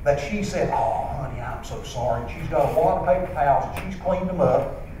that she said, "Oh, honey, I'm so sorry." And she's got a wad of paper towels and she's cleaned them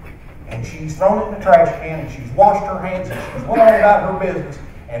up and she's thrown it in the trash can and she's washed her hands and she's went on about her business.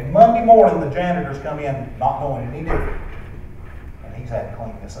 And Monday morning the janitors come in not knowing any different. And he's had to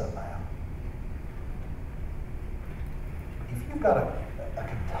clean this up now. If you've got a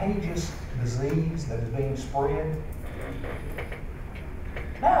contagious disease that is being spread,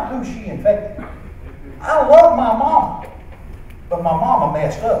 now who's she infected? I love my mama, but my mama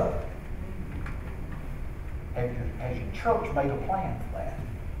messed up. Has your church made a plan for that?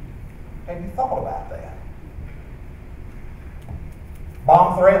 Have you thought about that?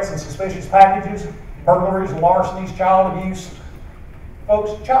 Bomb threats and suspicious packages, burglaries and larcenies, child abuse.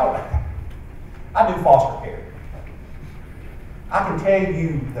 Folks, I do foster care. I can tell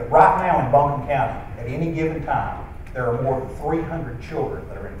you that right now in Buncombe County, at any given time, there are more than 300 children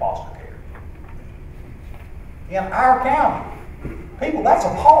that are in foster care. In our county, people, that's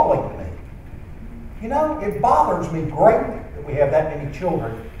appalling to me. You know, it bothers me greatly that we have that many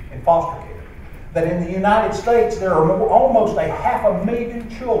children in foster care. That in the United States, there are almost 500,000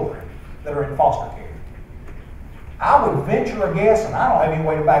 children that are in foster care. I would venture a guess, and I don't have any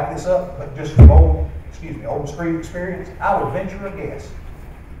way to back this up, but just from old street experience, I would venture a guess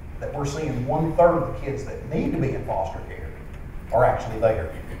that we're seeing 1/3 of the kids that need to be in foster care are actually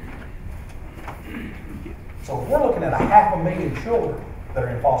there. So if we're looking at 500,000 children that are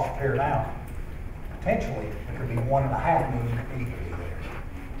in foster care now, potentially there could be 1.5 million that need to be there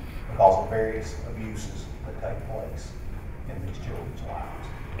because of various abuses that take place in these children's lives.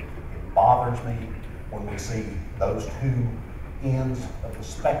 It bothers me when we see those two ends of the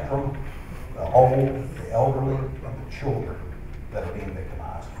spectrum, the old, the elderly, and the children that are being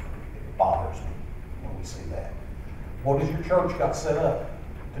victimized. It bothers me when we see that. What has your church got set up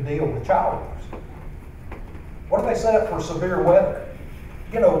to deal with child abuse? What have they set up for severe weather?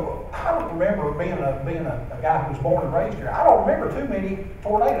 You know, I don't remember being a guy who was born and raised here. I don't remember too many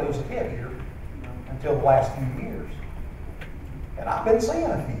tornadoes that hit here until the last few years. And I've been seeing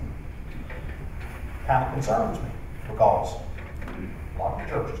a few. Kind of concerns me because a lot of the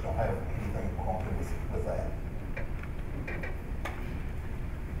churches don't have anything we're going to do with that.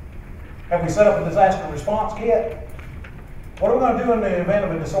 Have we set up a disaster response kit? What are we going to do in the event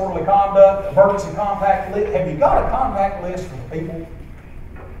of a disorderly conduct, emergency contact list? Have you got a contact list for the people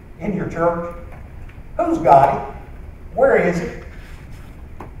in your church? Who's got it? Where is it?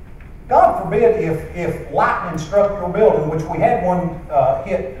 God forbid if lightning struck your building, which we had one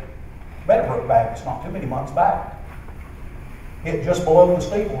hit Meadowbrook back, it's not too many months back. Hit just below the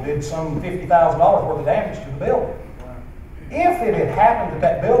steeple, did some $50,000 worth of damage to the building. If it had happened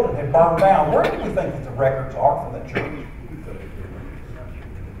that building had burned down, where do we think that the records are for that church?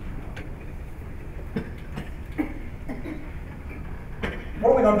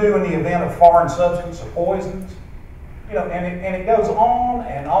 What are we going to do in the event of foreign substance or poisons? You know, and it goes on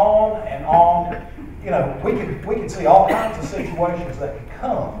and on and on. You know, we could see all kinds of situations that could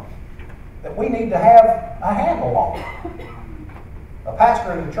come that we need to have a handle on. A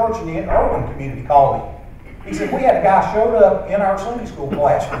pastor in the church in the Irwin community called me. He said, we had a guy showed up in our Sunday school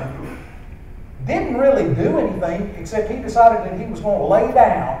classroom, didn't really do anything except he decided that he was going to lay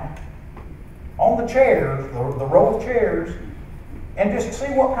down on the chairs, the row of chairs, and just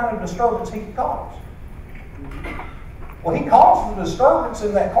see what kind of disturbance he could cause. Well, he caused the disturbance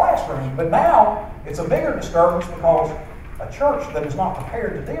in that classroom, but now it's a bigger disturbance because a church that is not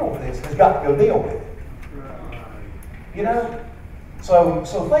prepared to deal with this has got to go deal with it. You know? So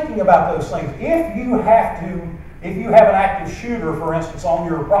thinking about those things, if you have an active shooter, for instance, on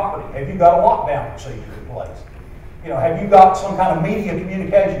your property, have you got a lockdown procedure in place? You know, have you got some kind of media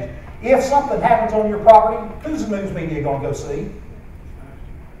communications? If something happens on your property, who's the news media going to go see?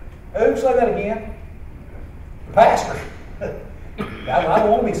 Who? Say that again? The pastor. I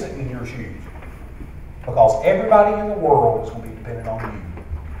don't want to be sitting in your shoes. Because everybody in the world is going to be dependent on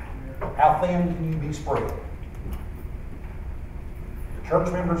you. How thin can you be spread? Your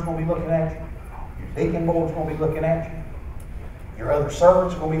church members are going to be looking at you. Your deacon board's going to be looking at you. Your other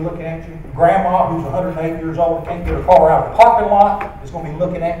servants are going to be looking at you. Grandma, who's 108 years old and can't get her car out of the parking lot, is going to be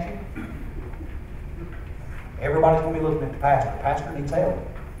looking at you. Everybody's going to be looking at the pastor. The pastor needs help.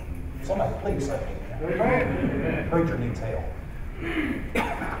 Somebody please say amen. Preacher needs help.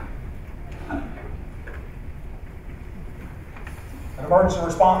 An emergency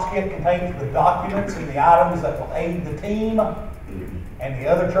response kit contains the documents and the items that will aid the team and the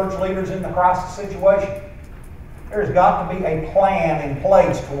other church leaders in the crisis situation. There's got to be a plan in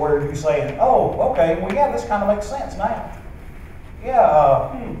place to where you say, oh, okay, well, yeah, this kind of makes sense now.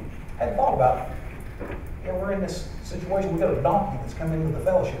 Yeah, hadn't thought about it. Yeah, we're in this situation. We've got a donkey that's come into the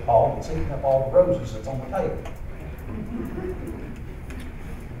fellowship hall and it's eating up all the roses that's on the table.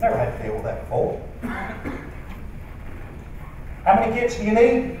 Never had to deal with that before. How many kits do you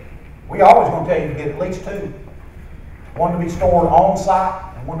need? We always going to tell you to get at least 2. One to be stored on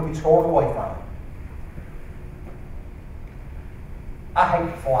site and one to be stored away from it. I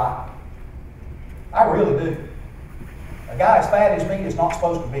hate to fly. I really do. A guy as fat as me is not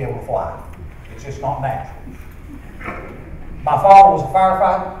supposed to be able to fly. It's just not natural. My father was a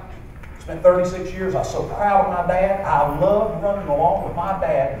firefighter. Spent 36 years. I was so proud of my dad. I loved running along with my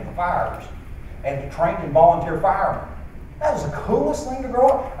dad in the fires and to train and volunteer firemen. That was the coolest thing to grow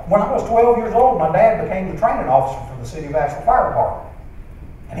up. When I was 12 years old, my dad became the training officer for the City of Asheville Fire Department.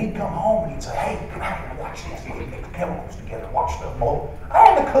 And he'd come home and he'd say, hey, come out here and watch this. We get the chemicals together and watch stuff blow. I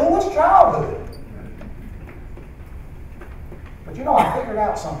had the coolest childhood. But you know, I figured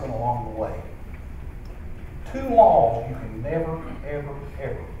out something along the way. 2 laws you can never, ever,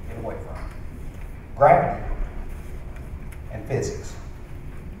 ever get away from. Gravity and physics.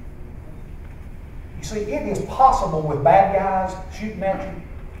 You see, it is possible with bad guys shooting at you,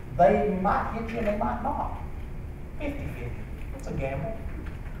 they might hit you and they might not. 50-50. It's a gamble.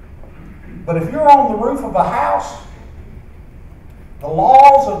 But if you're on the roof of a house, the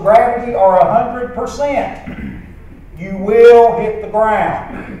laws of gravity are 100%. You will hit the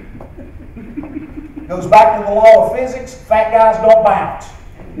ground. Goes back to the law of physics, fat guys don't bounce.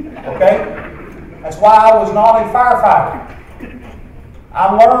 Okay? That's why I was not a firefighter. I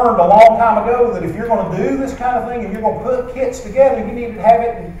learned a long time ago that if you're going to do this kind of thing and you're going to put kits together, you need to have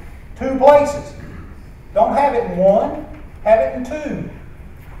it in 2 places. Don't have it in 1, have it in 2.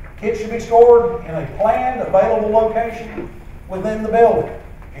 Kits should be stored in a planned, available location within the building.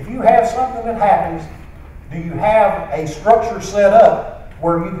 If you have something that happens, do you have a structure set up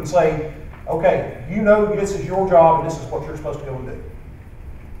where you can say, okay, you know this is your job and this is what you're supposed to go and do.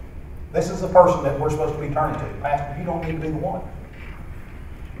 This is the person that we're supposed to be turning to. Pastor, you don't need to be the one.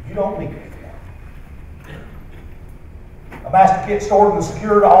 You don't need to be the one. A master kit stored in a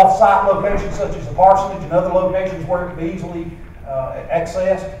secured off-site location such as the parsonage and other locations where it can be easily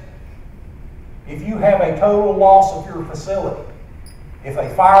accessed. If you have a total loss of your facility, if a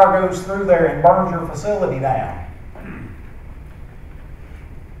fire goes through there and burns your facility down,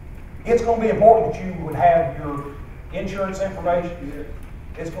 it's going to be important that you would have your insurance information.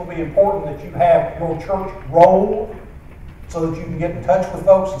 It's going to be important that you have your church roll so that you can get in touch with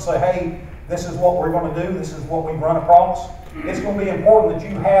folks and say, hey, this is what we're going to do. This is what we run across. It's going to be important that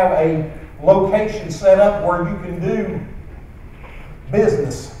you have a location set up where you can do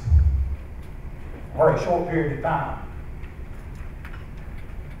business for a short period of time.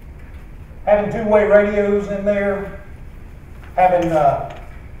 Having 2-way radios in there, having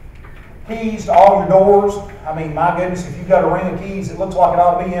keys to all your doors. I mean, my goodness, if you've got a ring of keys that looks like it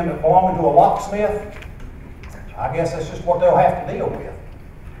ought to be belonging to a locksmith, I guess that's just what they'll have to deal with.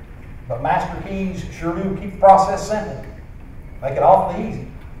 But master keys sure do keep the process simple. Make it awfully easy.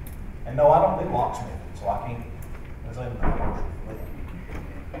 And no, I don't do locksmithing, so I can't. There's a commercial for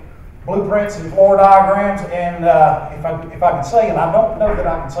them. Blueprints and floor diagrams, and if I can say, and I don't know that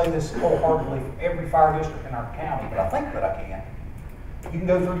I can say this wholeheartedly for every fire district in our county, but I think that I can. You can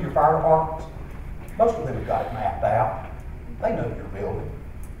go through your fire departments. Most of them have got it mapped out. They know your building.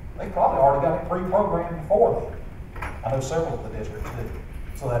 They probably already got it pre-programmed before then. I know several of the districts do.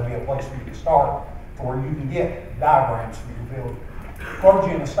 So that'd be a place for you to start to where you can get diagrams for your building.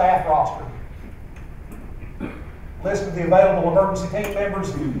 Clergy and the staff roster. List of the available emergency team members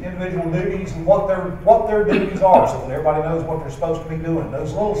and individual duties and what their duties are so that everybody knows what they're supposed to be doing.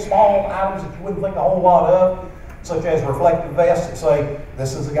 Those little small items that you wouldn't think a whole lot of, such as reflective vests that say,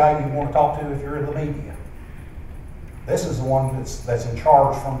 this is the guy you want to talk to if you're in the media. This is the one that's in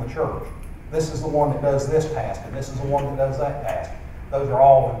charge from the church. This is the one that does this task, and this is the one that does that task. Those are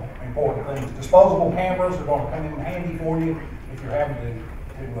all important things. Disposable cameras are going to come in handy for you if you're having to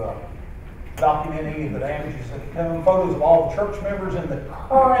document any of the damages that come. Photos of all the church members in the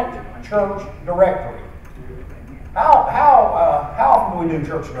current church directory. How often do we do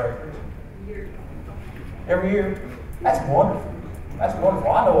church directories? Every year? That's wonderful. That's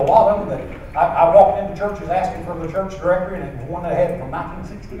wonderful. I know a lot of them that I walked into churches asking for the church directory, and it was one that I had from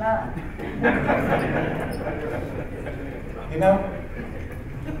 1969. You know?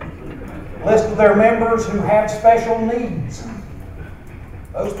 List of their members who have special needs.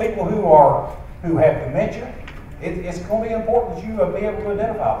 Those people who have dementia, it's going to be important that you be able to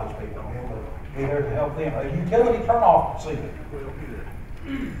identify those people, be able to be there to help them. A utility turn-off procedure.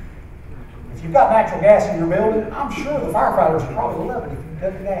 If you've got natural gas in your building, I'm sure the firefighters would probably love it if you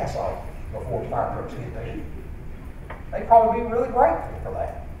cut the gas off before the fire trucks get there. They'd probably be really grateful for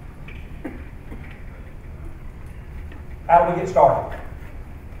that. How do we get started?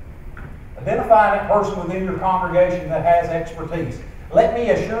 Identify that person within your congregation that has expertise. Let me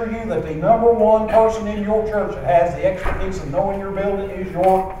assure you that the number one person in your church that has the expertise of knowing your building is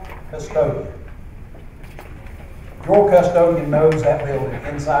your custodian. Your custodian knows that building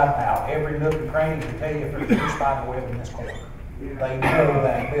inside and out. Every nook and cranny can tell you if there's a spider web in this corner. They know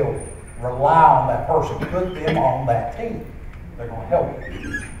that building. Rely on that person. Put them on that team. They're going to help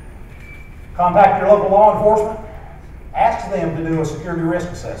you. Contact your local law enforcement. Ask them to do a security risk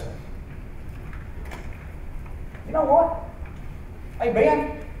assessment. You know what? Hey,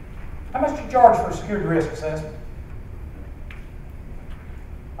 Ben, how much do you charge for a security risk assessment?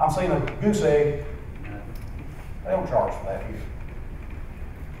 I'm seeing a goose egg. They don't charge for that here.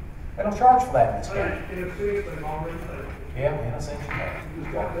 They don't charge for that in this county. Yeah, in a sense, you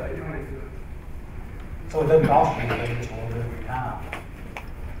know. So it doesn't cost you anything, just a little bit of your time.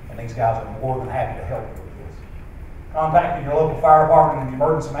 And these guys are more than happy to help you with this. Contacting your local fire department and the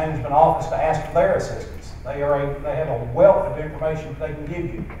emergency management office to ask for their assistance. They have a wealth of information that they can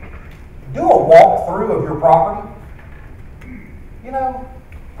give you. Do a walkthrough of your property. You know,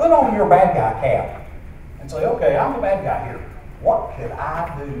 put on your bad guy cap and say, okay, I'm the bad guy here. What could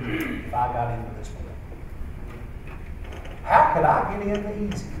I do if I got into this place? How could I get in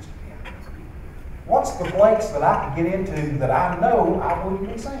the easiest? What's the place that I could get into that I know I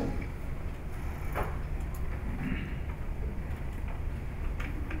wouldn't be seen?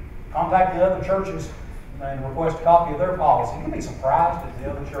 Contact the other churches and request a copy of their policy. You'll be surprised at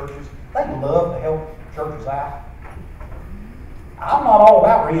the other churches. They love to help churches out. I'm not all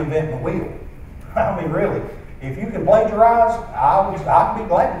about reinventing the wheel. I mean, really, if you can plagiarize, I'd be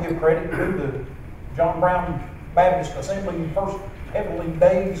glad to give credit to the John Brown Baptist Assembly First Heavenly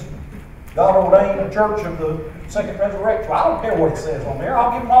Days, God-ordained Church of the Second Resurrection. I don't care what it says on there.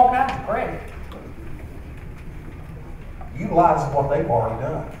 I'll give them all kinds of credit. Utilize what they've already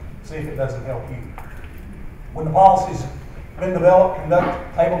done. See if it doesn't help you. When the policy's been developed,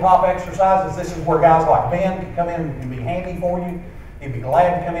 conduct tabletop exercises. This is where guys like Ben can come in and be handy for you. He'd be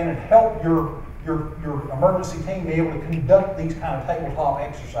glad to come in and help your emergency team be able to conduct these kind of tabletop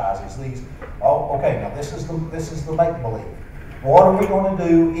exercises. These, oh, okay, now this is the make-believe. What are we going to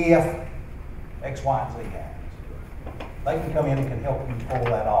do if X, Y, and Z happens? They can come in and can help you pull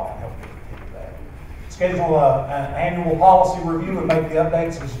that off and help you continue that. Schedule an annual policy review and make the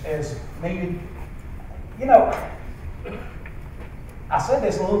updates as needed. You know, I said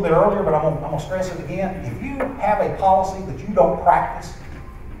this a little bit earlier, but I'm going to stress it again. If you have a policy that you don't practice,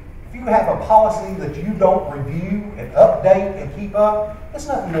 if you have a policy that you don't review and update and keep up, it's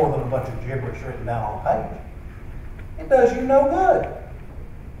nothing more than a bunch of gibberish written down on a page. It does you no good.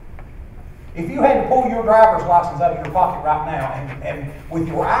 If you had to pull your driver's license out of your pocket right now and with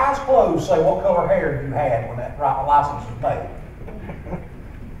your eyes closed say what color hair you had when that license was made,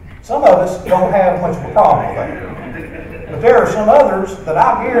 some of us don't have much of a problem with that. But there are some others that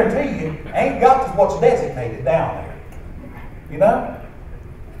I guarantee you ain't got what's designated down there. You know?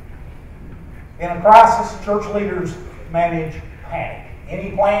 In a crisis, church leaders manage panic.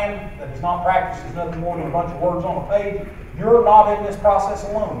 Any plan that is not practiced is nothing more than a bunch of words on a page. You're not in this process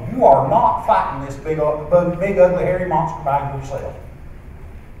alone. You are not fighting this big ugly, hairy monster by yourself.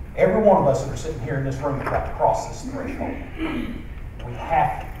 Every one of us that are sitting here in this room has got to cross this threshold. We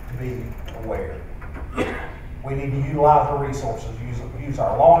have to be aware. We need to utilize our resources, use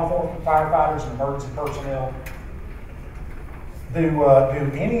our law enforcement, firefighters, and emergency personnel.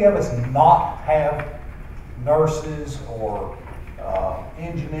 Do any of us not have nurses or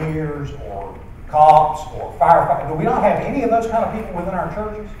engineers or cops or firefighters? Do we not have any of those kind of people within our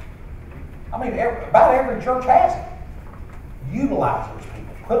churches? I mean, about every church has it. Utilize those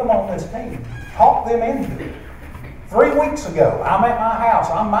people. Put them on this team. Talk them into it. 3 weeks ago, I'm at my house.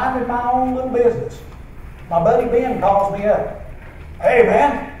 I'm minding my own little business. My buddy Ben calls me up. Hey,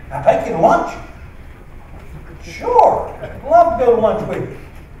 man, can I take you to lunch? Sure, I'd love to go to lunch with you.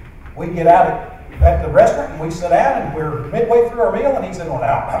 We get out at the restaurant and we sit down and we're midway through our meal and he said, well,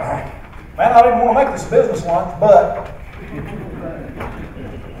 now, man, I didn't want to make this a business lunch, but...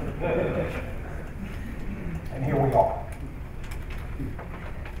 And here we are.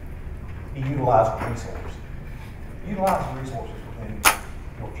 He utilized the resources. Utilize the resources within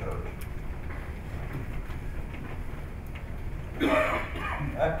your church.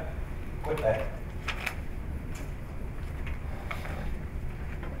 Quit that.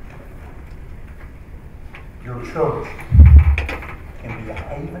 Your church can be a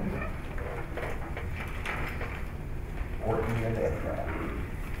haven or it can be a death trap.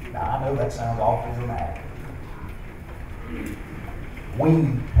 Now, I know that sounds awful dramatic. We,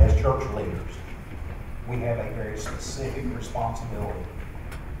 as church leaders, we have a very specific responsibility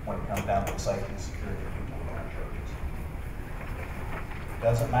when it comes down to the safety and security of people in our churches. It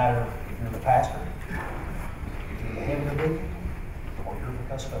doesn't matter if you're the pastor, if you're the head of the deacon, or you're the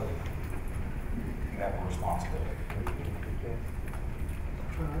custodian. You have a responsibility.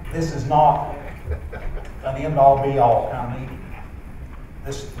 This is not an end-all be-all kind of meeting.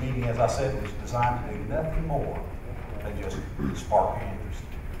 This meeting, as I said, was designed to do nothing more than just spark interest.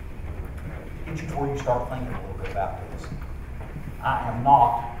 Get you to where you start thinking a little bit about this. I am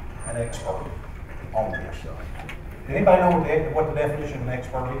not an expert on this. Did anybody know what the definition of an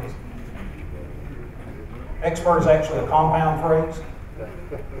expert is? Expert is actually a compound phrase.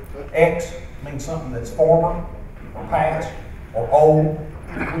 Ex means something that's former, or past, or old,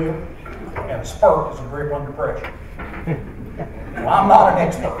 and a spurt is a grip under pressure. Well, I'm not an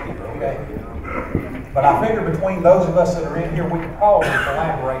expert here, okay? But I figure between those of us that are in here, we can probably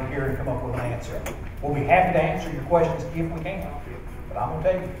collaborate here and come up with an answer. We'll be happy to answer your questions if we can. But I'm going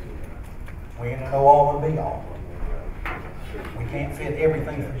to tell you, we ain't going to know all and be all. We can't fit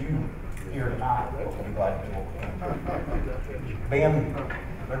everything for you here tonight. We'll be glad to do what we can. Ben,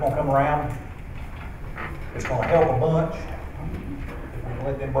 they're going to come around. It's going to help a bunch. We can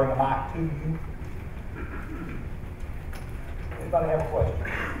let them bring a mic to you. Anybody have a question?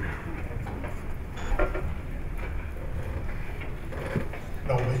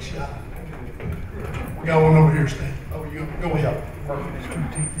 Don't be shy. We got one over here, Steve. Oh, you go ahead.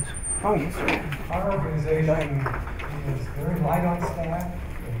 Oh, yes, sir. Our organization is very light on staff,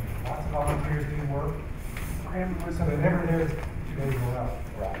 and lots of volunteers do work, so they're never there 2 days in a row.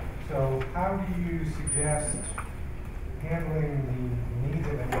 Right. So how do you suggest handling the needs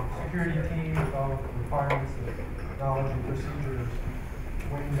of a security team with all the requirements of knowledge and procedures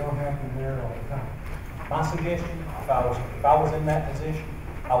when you don't have them there all the time? My suggestion, if I was in that position,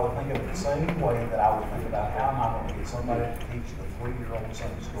 I would think of it the same way that I would think about how am I going to get somebody to teach the 3-year-old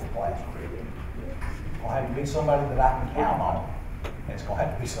Sunday school classroom. It's going to have to be somebody that I can count on. And it's going to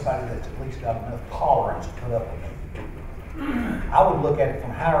have to be somebody that's at least got enough tolerance to put up with me. I would look at it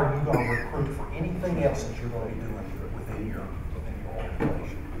from how are you going to recruit for anything else that you're going to be doing within your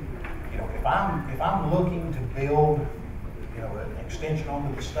organization. You know, if I'm looking to build, you know, an extension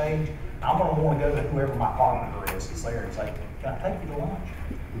onto the stage, I'm going to want to go to whoever my partner is that's there and say, can I take you to lunch?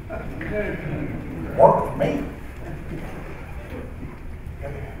 Work for me.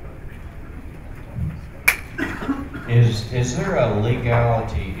 Is there a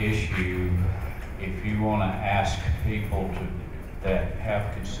legality issue if you want to ask people that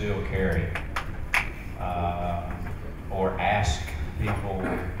have concealed carry, or ask people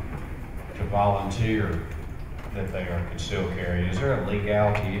to volunteer that they are concealed carry? Is there a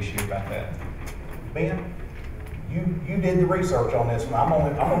legality issue about that? Ben, you did the research on this one. I'm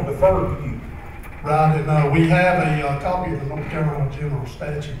going to defer to you. Right, and we have a copy of the North Carolina General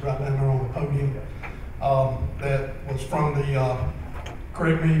Statute right down there on the podium that was from the,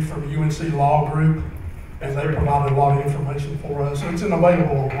 correct me, from the UNC Law Group, and they provided a lot of information for us. So it's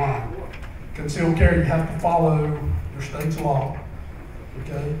available online. Concealed carry, you have to follow your state's law,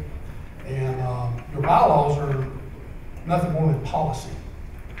 okay? And your bylaws are nothing more than policy,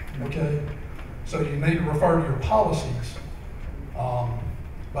 okay? So you need to refer to your policies.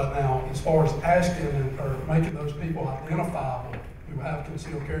 But now, as far as asking or making those people identifiable who have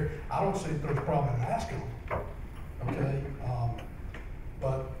concealed carry, I don't see that there's a problem in asking them, okay?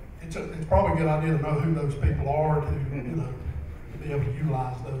 But it's probably a good idea to know who those people are to, you know, be able to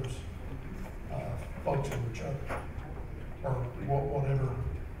utilize those folks in the church or whatever,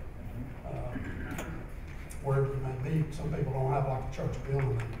 wherever you may be. Some people don't have like a church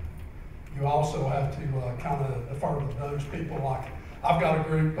building. You also have to kind of defer to those people. Like I've got a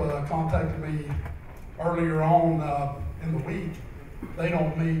group contacted me earlier on in the week, they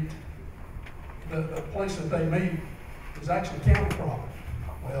don't meet, the place that they meet is actually county property.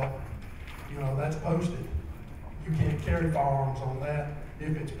 Well, you know, that's posted. You can't carry firearms on that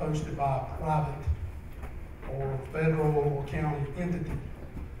if it's posted by a private or federal or county entity.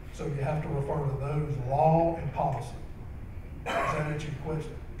 So you have to refer to those law and policy. Does that answer your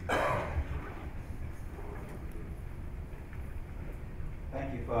question?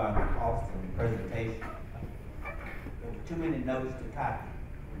 Thank you for an awesome presentation. There were too many notes to copy.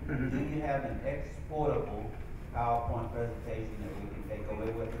 Do you have an exportable PowerPoint presentation that we can take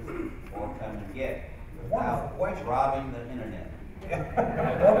away with us or come and get without robbing the internet?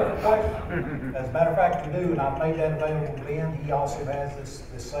 Wonderful question. As a matter of fact, we do, and I've made that available to Ben. He also has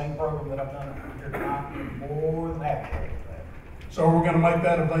this same program that I've done here tonight. More than happy to do that. So we're going to make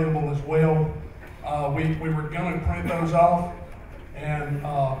that available as well. We were going to print those off, and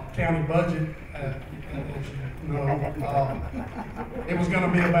county budget, as you know, it was going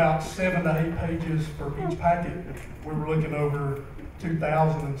to be about 7 to 8 pages for each packet. We were looking over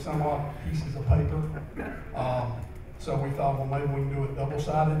 2,000 and some odd pieces of paper. So we thought, well, maybe we can do it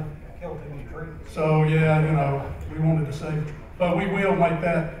double-sided. Kill too many trees. So yeah, you know, we wanted to save, but we will make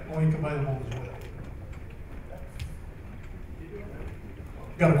that link available as well.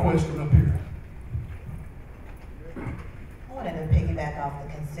 Got a question up here. I wanted to piggyback off the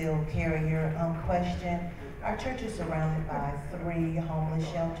concealed carrier question. Our church is surrounded by 3 homeless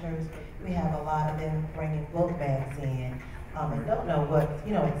shelters. We have a lot of them bringing book bags in, and don't know what,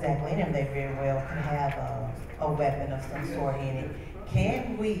 you know, exactly in them. They very well can have a weapon of some sort in it.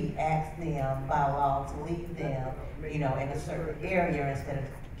 Can we ask them by law to leave them, you know, in a certain area instead of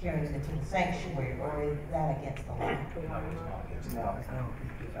carrying them into the sanctuary, or is that against the law? No, it's not against the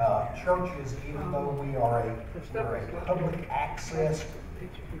law. Churches, even though we're a public access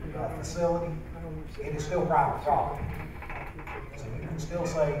facility, it is still private property. So you can still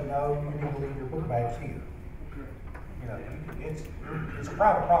say, no, you need to leave your book bags here. You know, it's a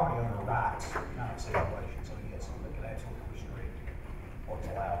private property owner rights kind of situation. So yes, they can absolutely restrict what's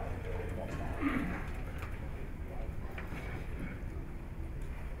allowed in the building, what's not.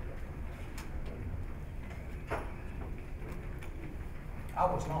 I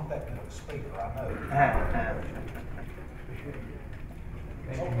was not that good of a speaker, I know.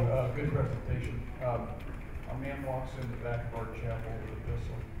 Thank you. Good presentation. A man walks in the back of our chapel with a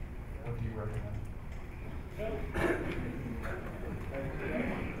pistol. What do you recommend?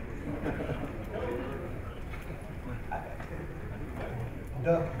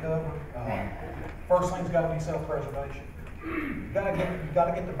 Duck and cover. First thing's got to be self-preservation. You got to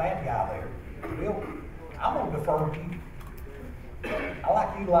get the bad guy there. Bill, I'm gonna defer to you. I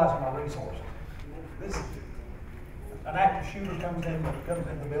like utilizing my resources. This an active shooter comes in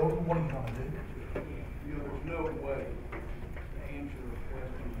the building. What are you gonna do? You know, there's no way to answer the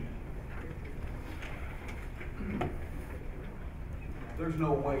question. There's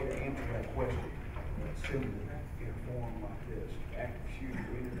no way to answer that question simply in a forum like this. Active shooter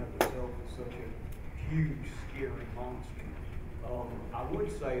in and of itself is such a huge, scary monster. I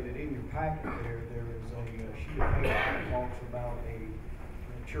would say that in your packet there is a sheet of paper that talks about a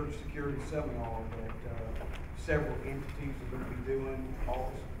church security seminar that several entities are going to be doing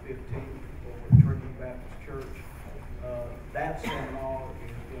August 15th over at Trinity Baptist Church. That seminar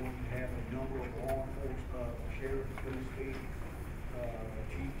is going to have a number of law enforcement, sheriff is going to speak,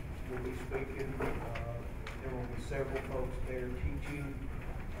 chief will be speaking. There will be several folks there teaching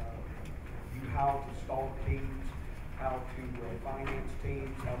you how to start teams, how to finance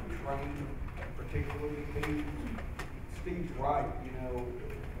teams, how to train particularly teams. Steve's right, you know,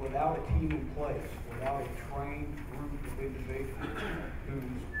 without a team in place, without a trained group of individuals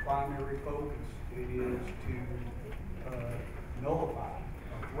whose primary focus it is to nullify a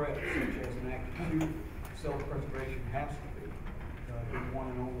threat such as an active shooter, self-preservation has to be the one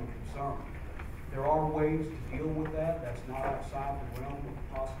and only concern. There are ways to deal with that. That's not outside the realm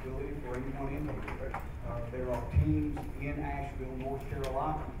of possibility for anyone in here. There are teams in Asheville, North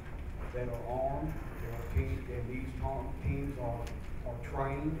Carolina that are armed. There are teams, and these teams are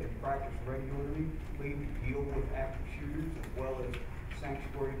trained and practice regularly to deal with active shooters as well as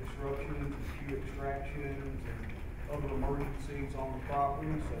sanctuary disruptions and queue extractions and other emergencies on the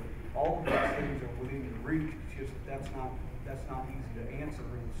property. So all of those things are within your reach. It's just that's not easy to answer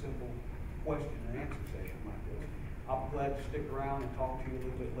in a simple question and answer session like this. I'll be glad to stick around and talk to you a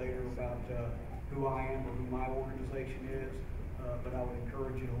little bit later about who I am or who my organization is, but I would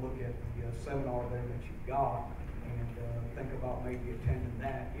encourage you to look at the seminar there that you've got and think about maybe attending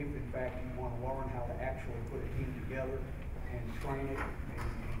that if in fact you want to learn how to actually put a team together and train it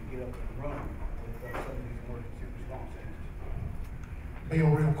and get up and running. with some of these emergency response teams. Bill,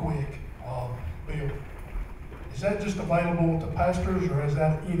 real quick, Bill, is that just available to pastors or is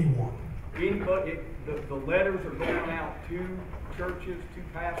that anyone? Anybody, the letters are going out to churches, to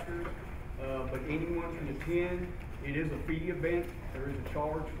pastors, but anyone can attend. It is a fee event. There is a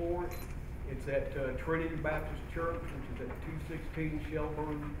charge for it. It's at Trinity Baptist Church, which is at 216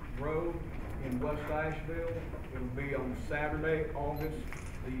 Shelburne Road in West Asheville. It will be on Saturday, August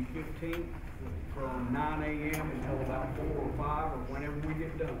the 15th, from 9 a.m. until about 4 or 5 or whenever we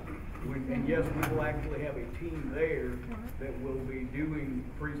get done. And yes, we will actually have a team there that will be doing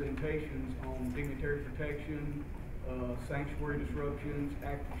presentations on dignitary protection, sanctuary disruptions,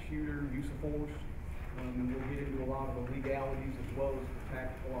 active shooter, use of force, and we'll get into a lot of the legalities as well as the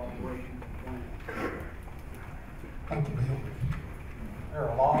tactical operations and plans. Thank you, Bill. There are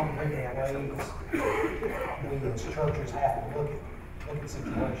a lot of different ways we as churches have to look at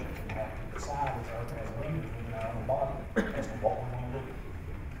situations and have to decide as leaders within our own body as to what we want to do.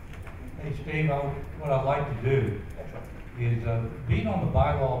 Hey Steve, what I'd like to do is, being on the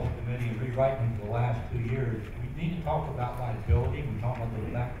bylaws committee and rewriting for the last 2 years, we need to talk about liability. We talk about the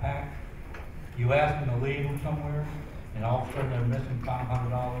backpack. You ask them to leave them somewhere, and all of a sudden they're missing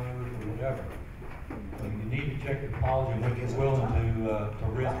 $500 or whatever. So you need to check the policy, what you're willing to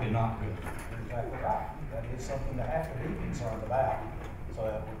risk and not risk. You're exactly right. That is something to have to be concerned about. So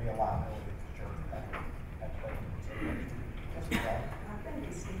that would be a liability to the church. Have to take into consideration. That's right. Thank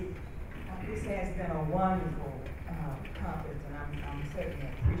you, Steve. This has been a wonderful conference, and I'm certainly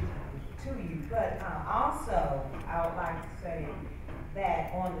appreciative to you. But also, I would like to say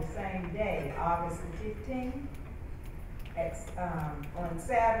that on the same day, August the 15th, on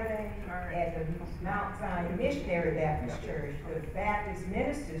Saturday at the Mount Zion Missionary Baptist Church, the Baptist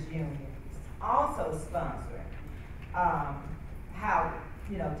Ministers Union is also sponsoring how,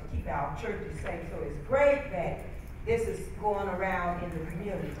 to keep our churches safe. So it's great that this is going around in the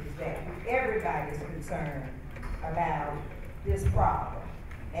communities, that everybody is concerned about this problem.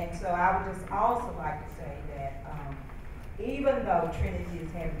 And so I would just also like to say that even though Trinity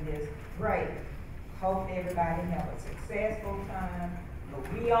is having this break, hope everybody have a successful time. But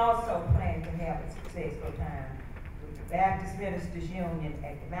we also plan to have a successful time with the Baptist Ministers Union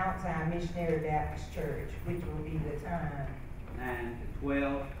at the Mount Zion Missionary Baptist Church, which will be the time 9 to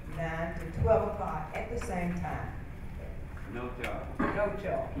 12. 9 to 12 o'clock at the same time. No charge. No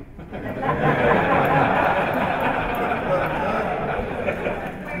charge.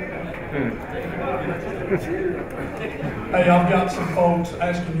 Hey, I've got some folks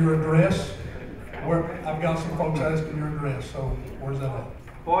asking your address. I've got some folks asking your address, so where's that at?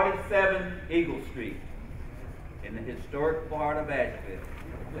 47 Eagle Street in the historic part of Asheville.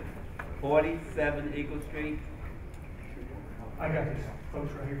 47 Eagle Street. I got these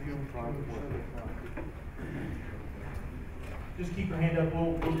folks right here, if you want. Just keep your hand up,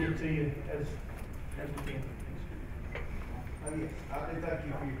 we'll get to you as we can. Yes, I do thank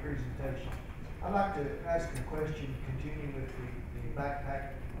you for your presentation. I'd like to ask a question, continuing with the backpack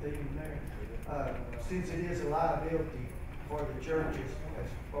theme there. Since it is a liability for the churches as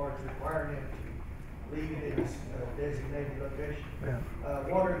far as requiring them to leave it in its designated location,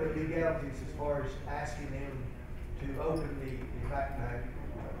 what are the legalities as far as asking them to open the backpack,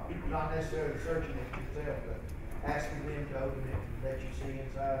 not necessarily searching it yourself, but asking them to open it and let you see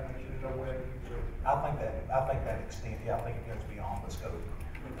inside, make sure there's no weapons or... I think that extent, I think it goes beyond the scope of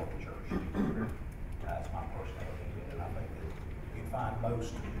the church. That's my personal opinion, and I think that you'd find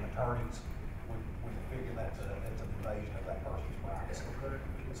most attorneys would figure that's an invasion of that person's privacy.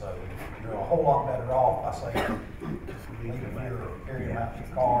 So you're a whole lot better off by saying, leave them here or carry them out in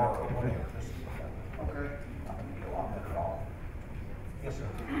your car or whatever. Okay. I think you're a lot better off. Yes, sir.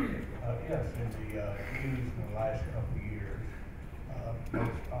 Yes, in the news in the last couple of years,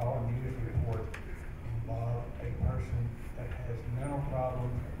 most all news report involve a person that has mental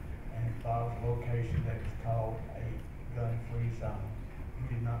problems and involves a location that is called a gun-free zone. You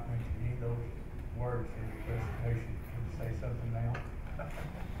did not mention any of those words in your presentation. Can you say something now?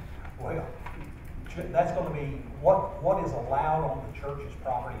 Well, that's going to be, what is allowed on the church's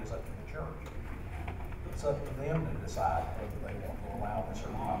property is up to the church. It's up to them to decide whether they want to allow this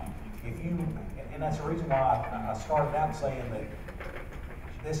or not. And that's the reason why I started out saying that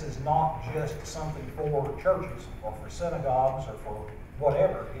this is not just something for churches or for synagogues or for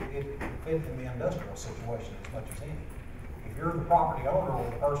whatever. It fits in the industrial situation as much as any. If you're the property owner or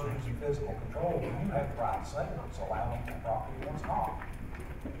the person who's in physical control, you have the right to say what's allowed on that property and what's not.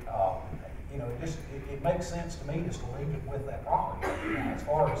 It makes sense to me just to leave it with that property. Now, as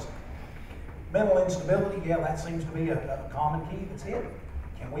far as mental instability, yeah, that seems to be a common key that's hidden.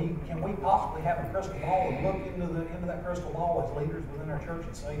 Can we possibly have a crystal ball and look into that crystal ball as leaders within our church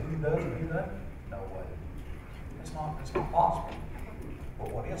and say who does and who doesn't? No way. It's not possible.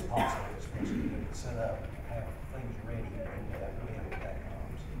 But what is possible is for us to be able to set up and have things ready and that when that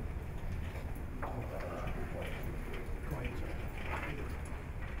comes. I hope that answers your question. Go ahead,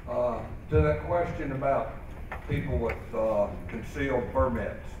 sir. To that question about people with concealed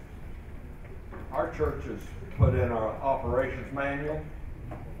permits, our church has put in our operations manual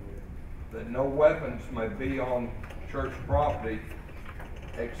that no weapons may be on church property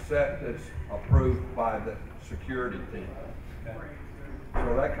except as approved by the security team.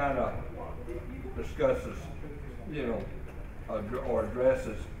 So that kind of discusses, or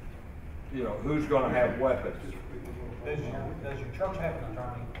addresses, who's going to have weapons. Does your church have an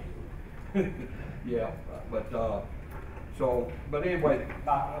attorney? Yeah, but anyway.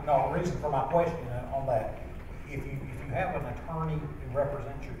 No, reason for my question on that, if you have an attorney who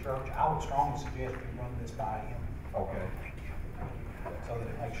represents your church, I would strongly suggest you run this by him. Okay. So that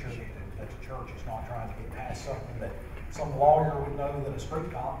it makes sure that the church is not trying to get past something that some lawyer would know that a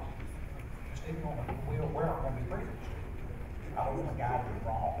street cop just isn't going to, we aren't going to be privileged. I don't want to guide you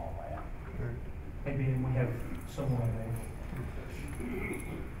wrong on that. Maybe we have someone there.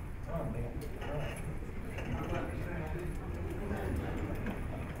 Run, Ben, run.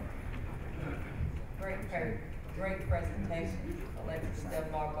 Great presentation, Alexis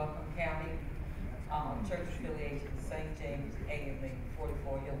Devlar, Buncombe County, church affiliation, St. James AME,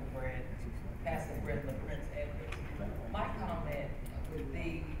 44 Hildebrand, Pastor Brenda Prince Edwards. My comment would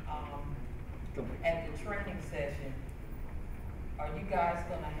be, at the training session, are you guys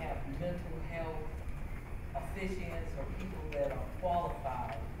going to have mental health officiants or people that are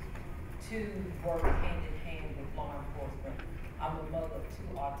qualified to work hand in hand with law enforcement? I'm a mother of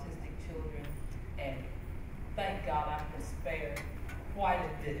 2 autistic children, and thank God I've been spared quite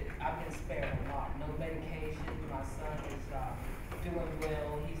a bit. I've been spared a lot. No medication. My son is doing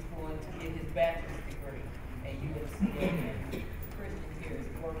well. He's going to get his bachelor's degree at UMCA, and Christian here is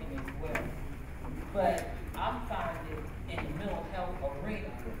working as well. But I'm finding in the mental health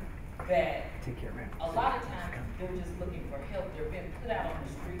arena that a lot of times they're just looking for help. They're being put out on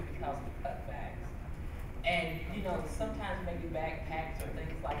the street because of cutbacks. And, sometimes maybe backpacks or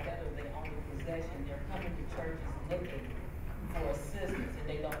things like that, or they own the possession. They're coming to churches looking for assistance, and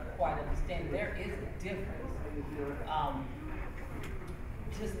they don't quite understand. There is a difference.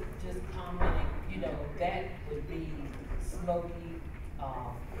 Just commenting, that would be Smoky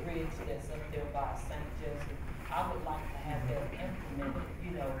Ridge that's up there by St. Joseph. I would like to have that implemented,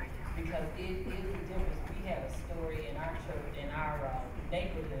 because it is a difference. We had a story in our church, in our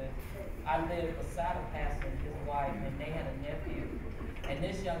neighborhood. I lived beside a pastor and his wife, and they had a nephew. And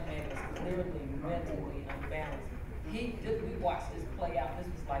this young man was clearly mentally unbalanced. We watched this play out. This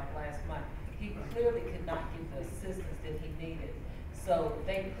was like last month. He clearly could not get the assistance that he needed. So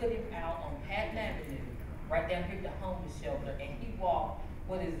they put him out on Patton Avenue, right down here at the homeless shelter, and he walked,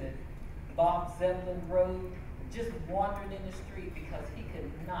 Bob Zeppelin Road, just wandering in the street because he could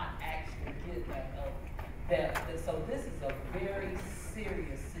not actually get that up. So this is a very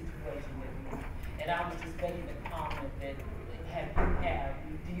serious situation with me. And I was just making a comment that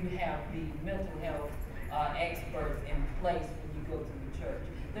do you have the mental health experts in place when you go to the church?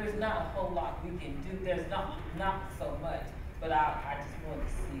 There's not a whole lot we can do. There's not so much, but I just wanted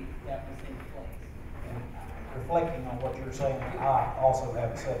to see if that was in place. Reflecting on what you're saying, I also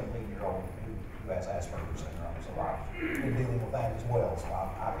have a 17-year-old who has Asperger's syndrome, so I've been dealing with that as well. So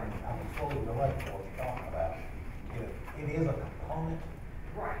I can fully relate to what you're talking about. It is a component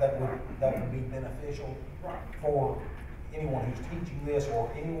that would be beneficial for anyone who's teaching this or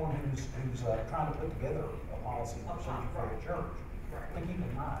anyone who's trying to put together a policy and procedure for the church to keep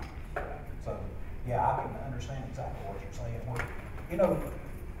in mind. So, yeah, I can understand exactly what you're saying.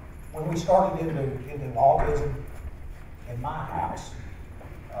 When we started into autism in my house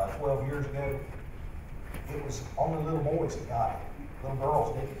 12 years ago, it was only little boys that got it. Little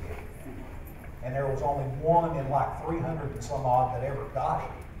girls didn't get it. And there was only one in like 300 and some odd that ever got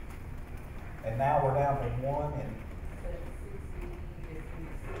it. And now we're down to one,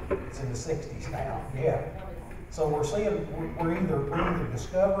 and it's in the 60s now. Yeah. So we're either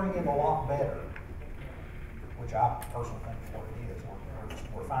discovering it a lot better, which I personally think is what it is.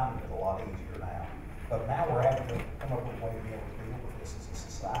 We're finding it a lot easier now. But now we're having to come up with a way to be able to deal with this as a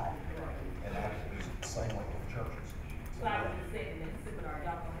society. And that is the same way with churches. So I was just saying that seminar,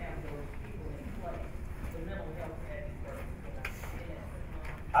 y'all gonna have those people in place, the mental health experts.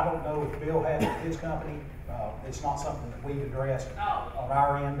 I don't know if Bill has his company. It's not something that we've addressed on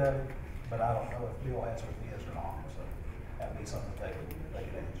our end of it, but I don't know if Bill has with his or not. So that'd be something they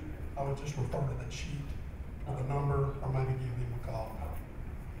could answer. I would just refer to that sheet with a number, or maybe give him a call.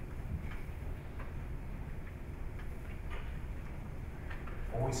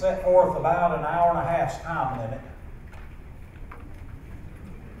 Well, we set forth about an hour and a half's time limit.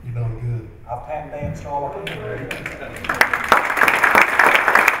 You done good. I've tap danced all I can.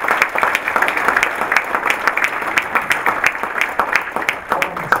 I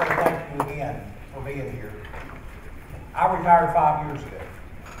want to say thank you again for being here. I retired 5 years ago.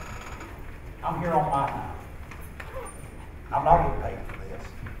 I'm here on my time. I'm not getting paid for this.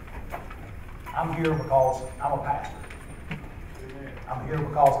 I'm here because I'm a pastor. I'm here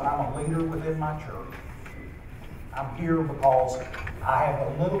because I'm a leader within my church. I'm here because I have a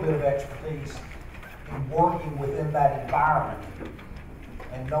little bit of expertise in working within that environment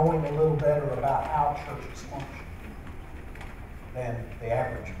and knowing a little better about how churches function than the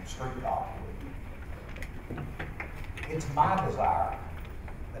average street dog would. It's my desire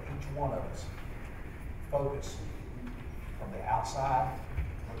that each one of us focus from the outside,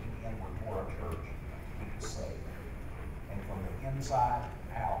 looking inward toward our church, to keep us safe, and from the inside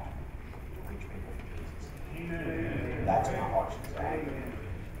out, to reach people for Jesus. Amen. That's my heart's desire.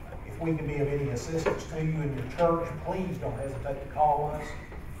 If we can be of any assistance to you in your church, please don't hesitate to call us.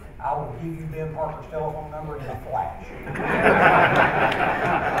 I will give you Ben Parker's telephone number in a flash. In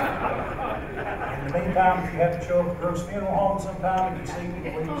the meantime, if you have to show up at Grove's Funeral Home sometime and you see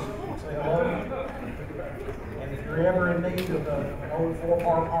me, please say hello. And if you're ever in need of an old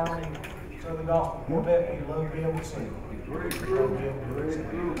 4-part harmony Southern Gospel Quartet, we'd love to be able to sing.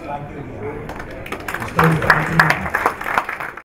 Thank you again.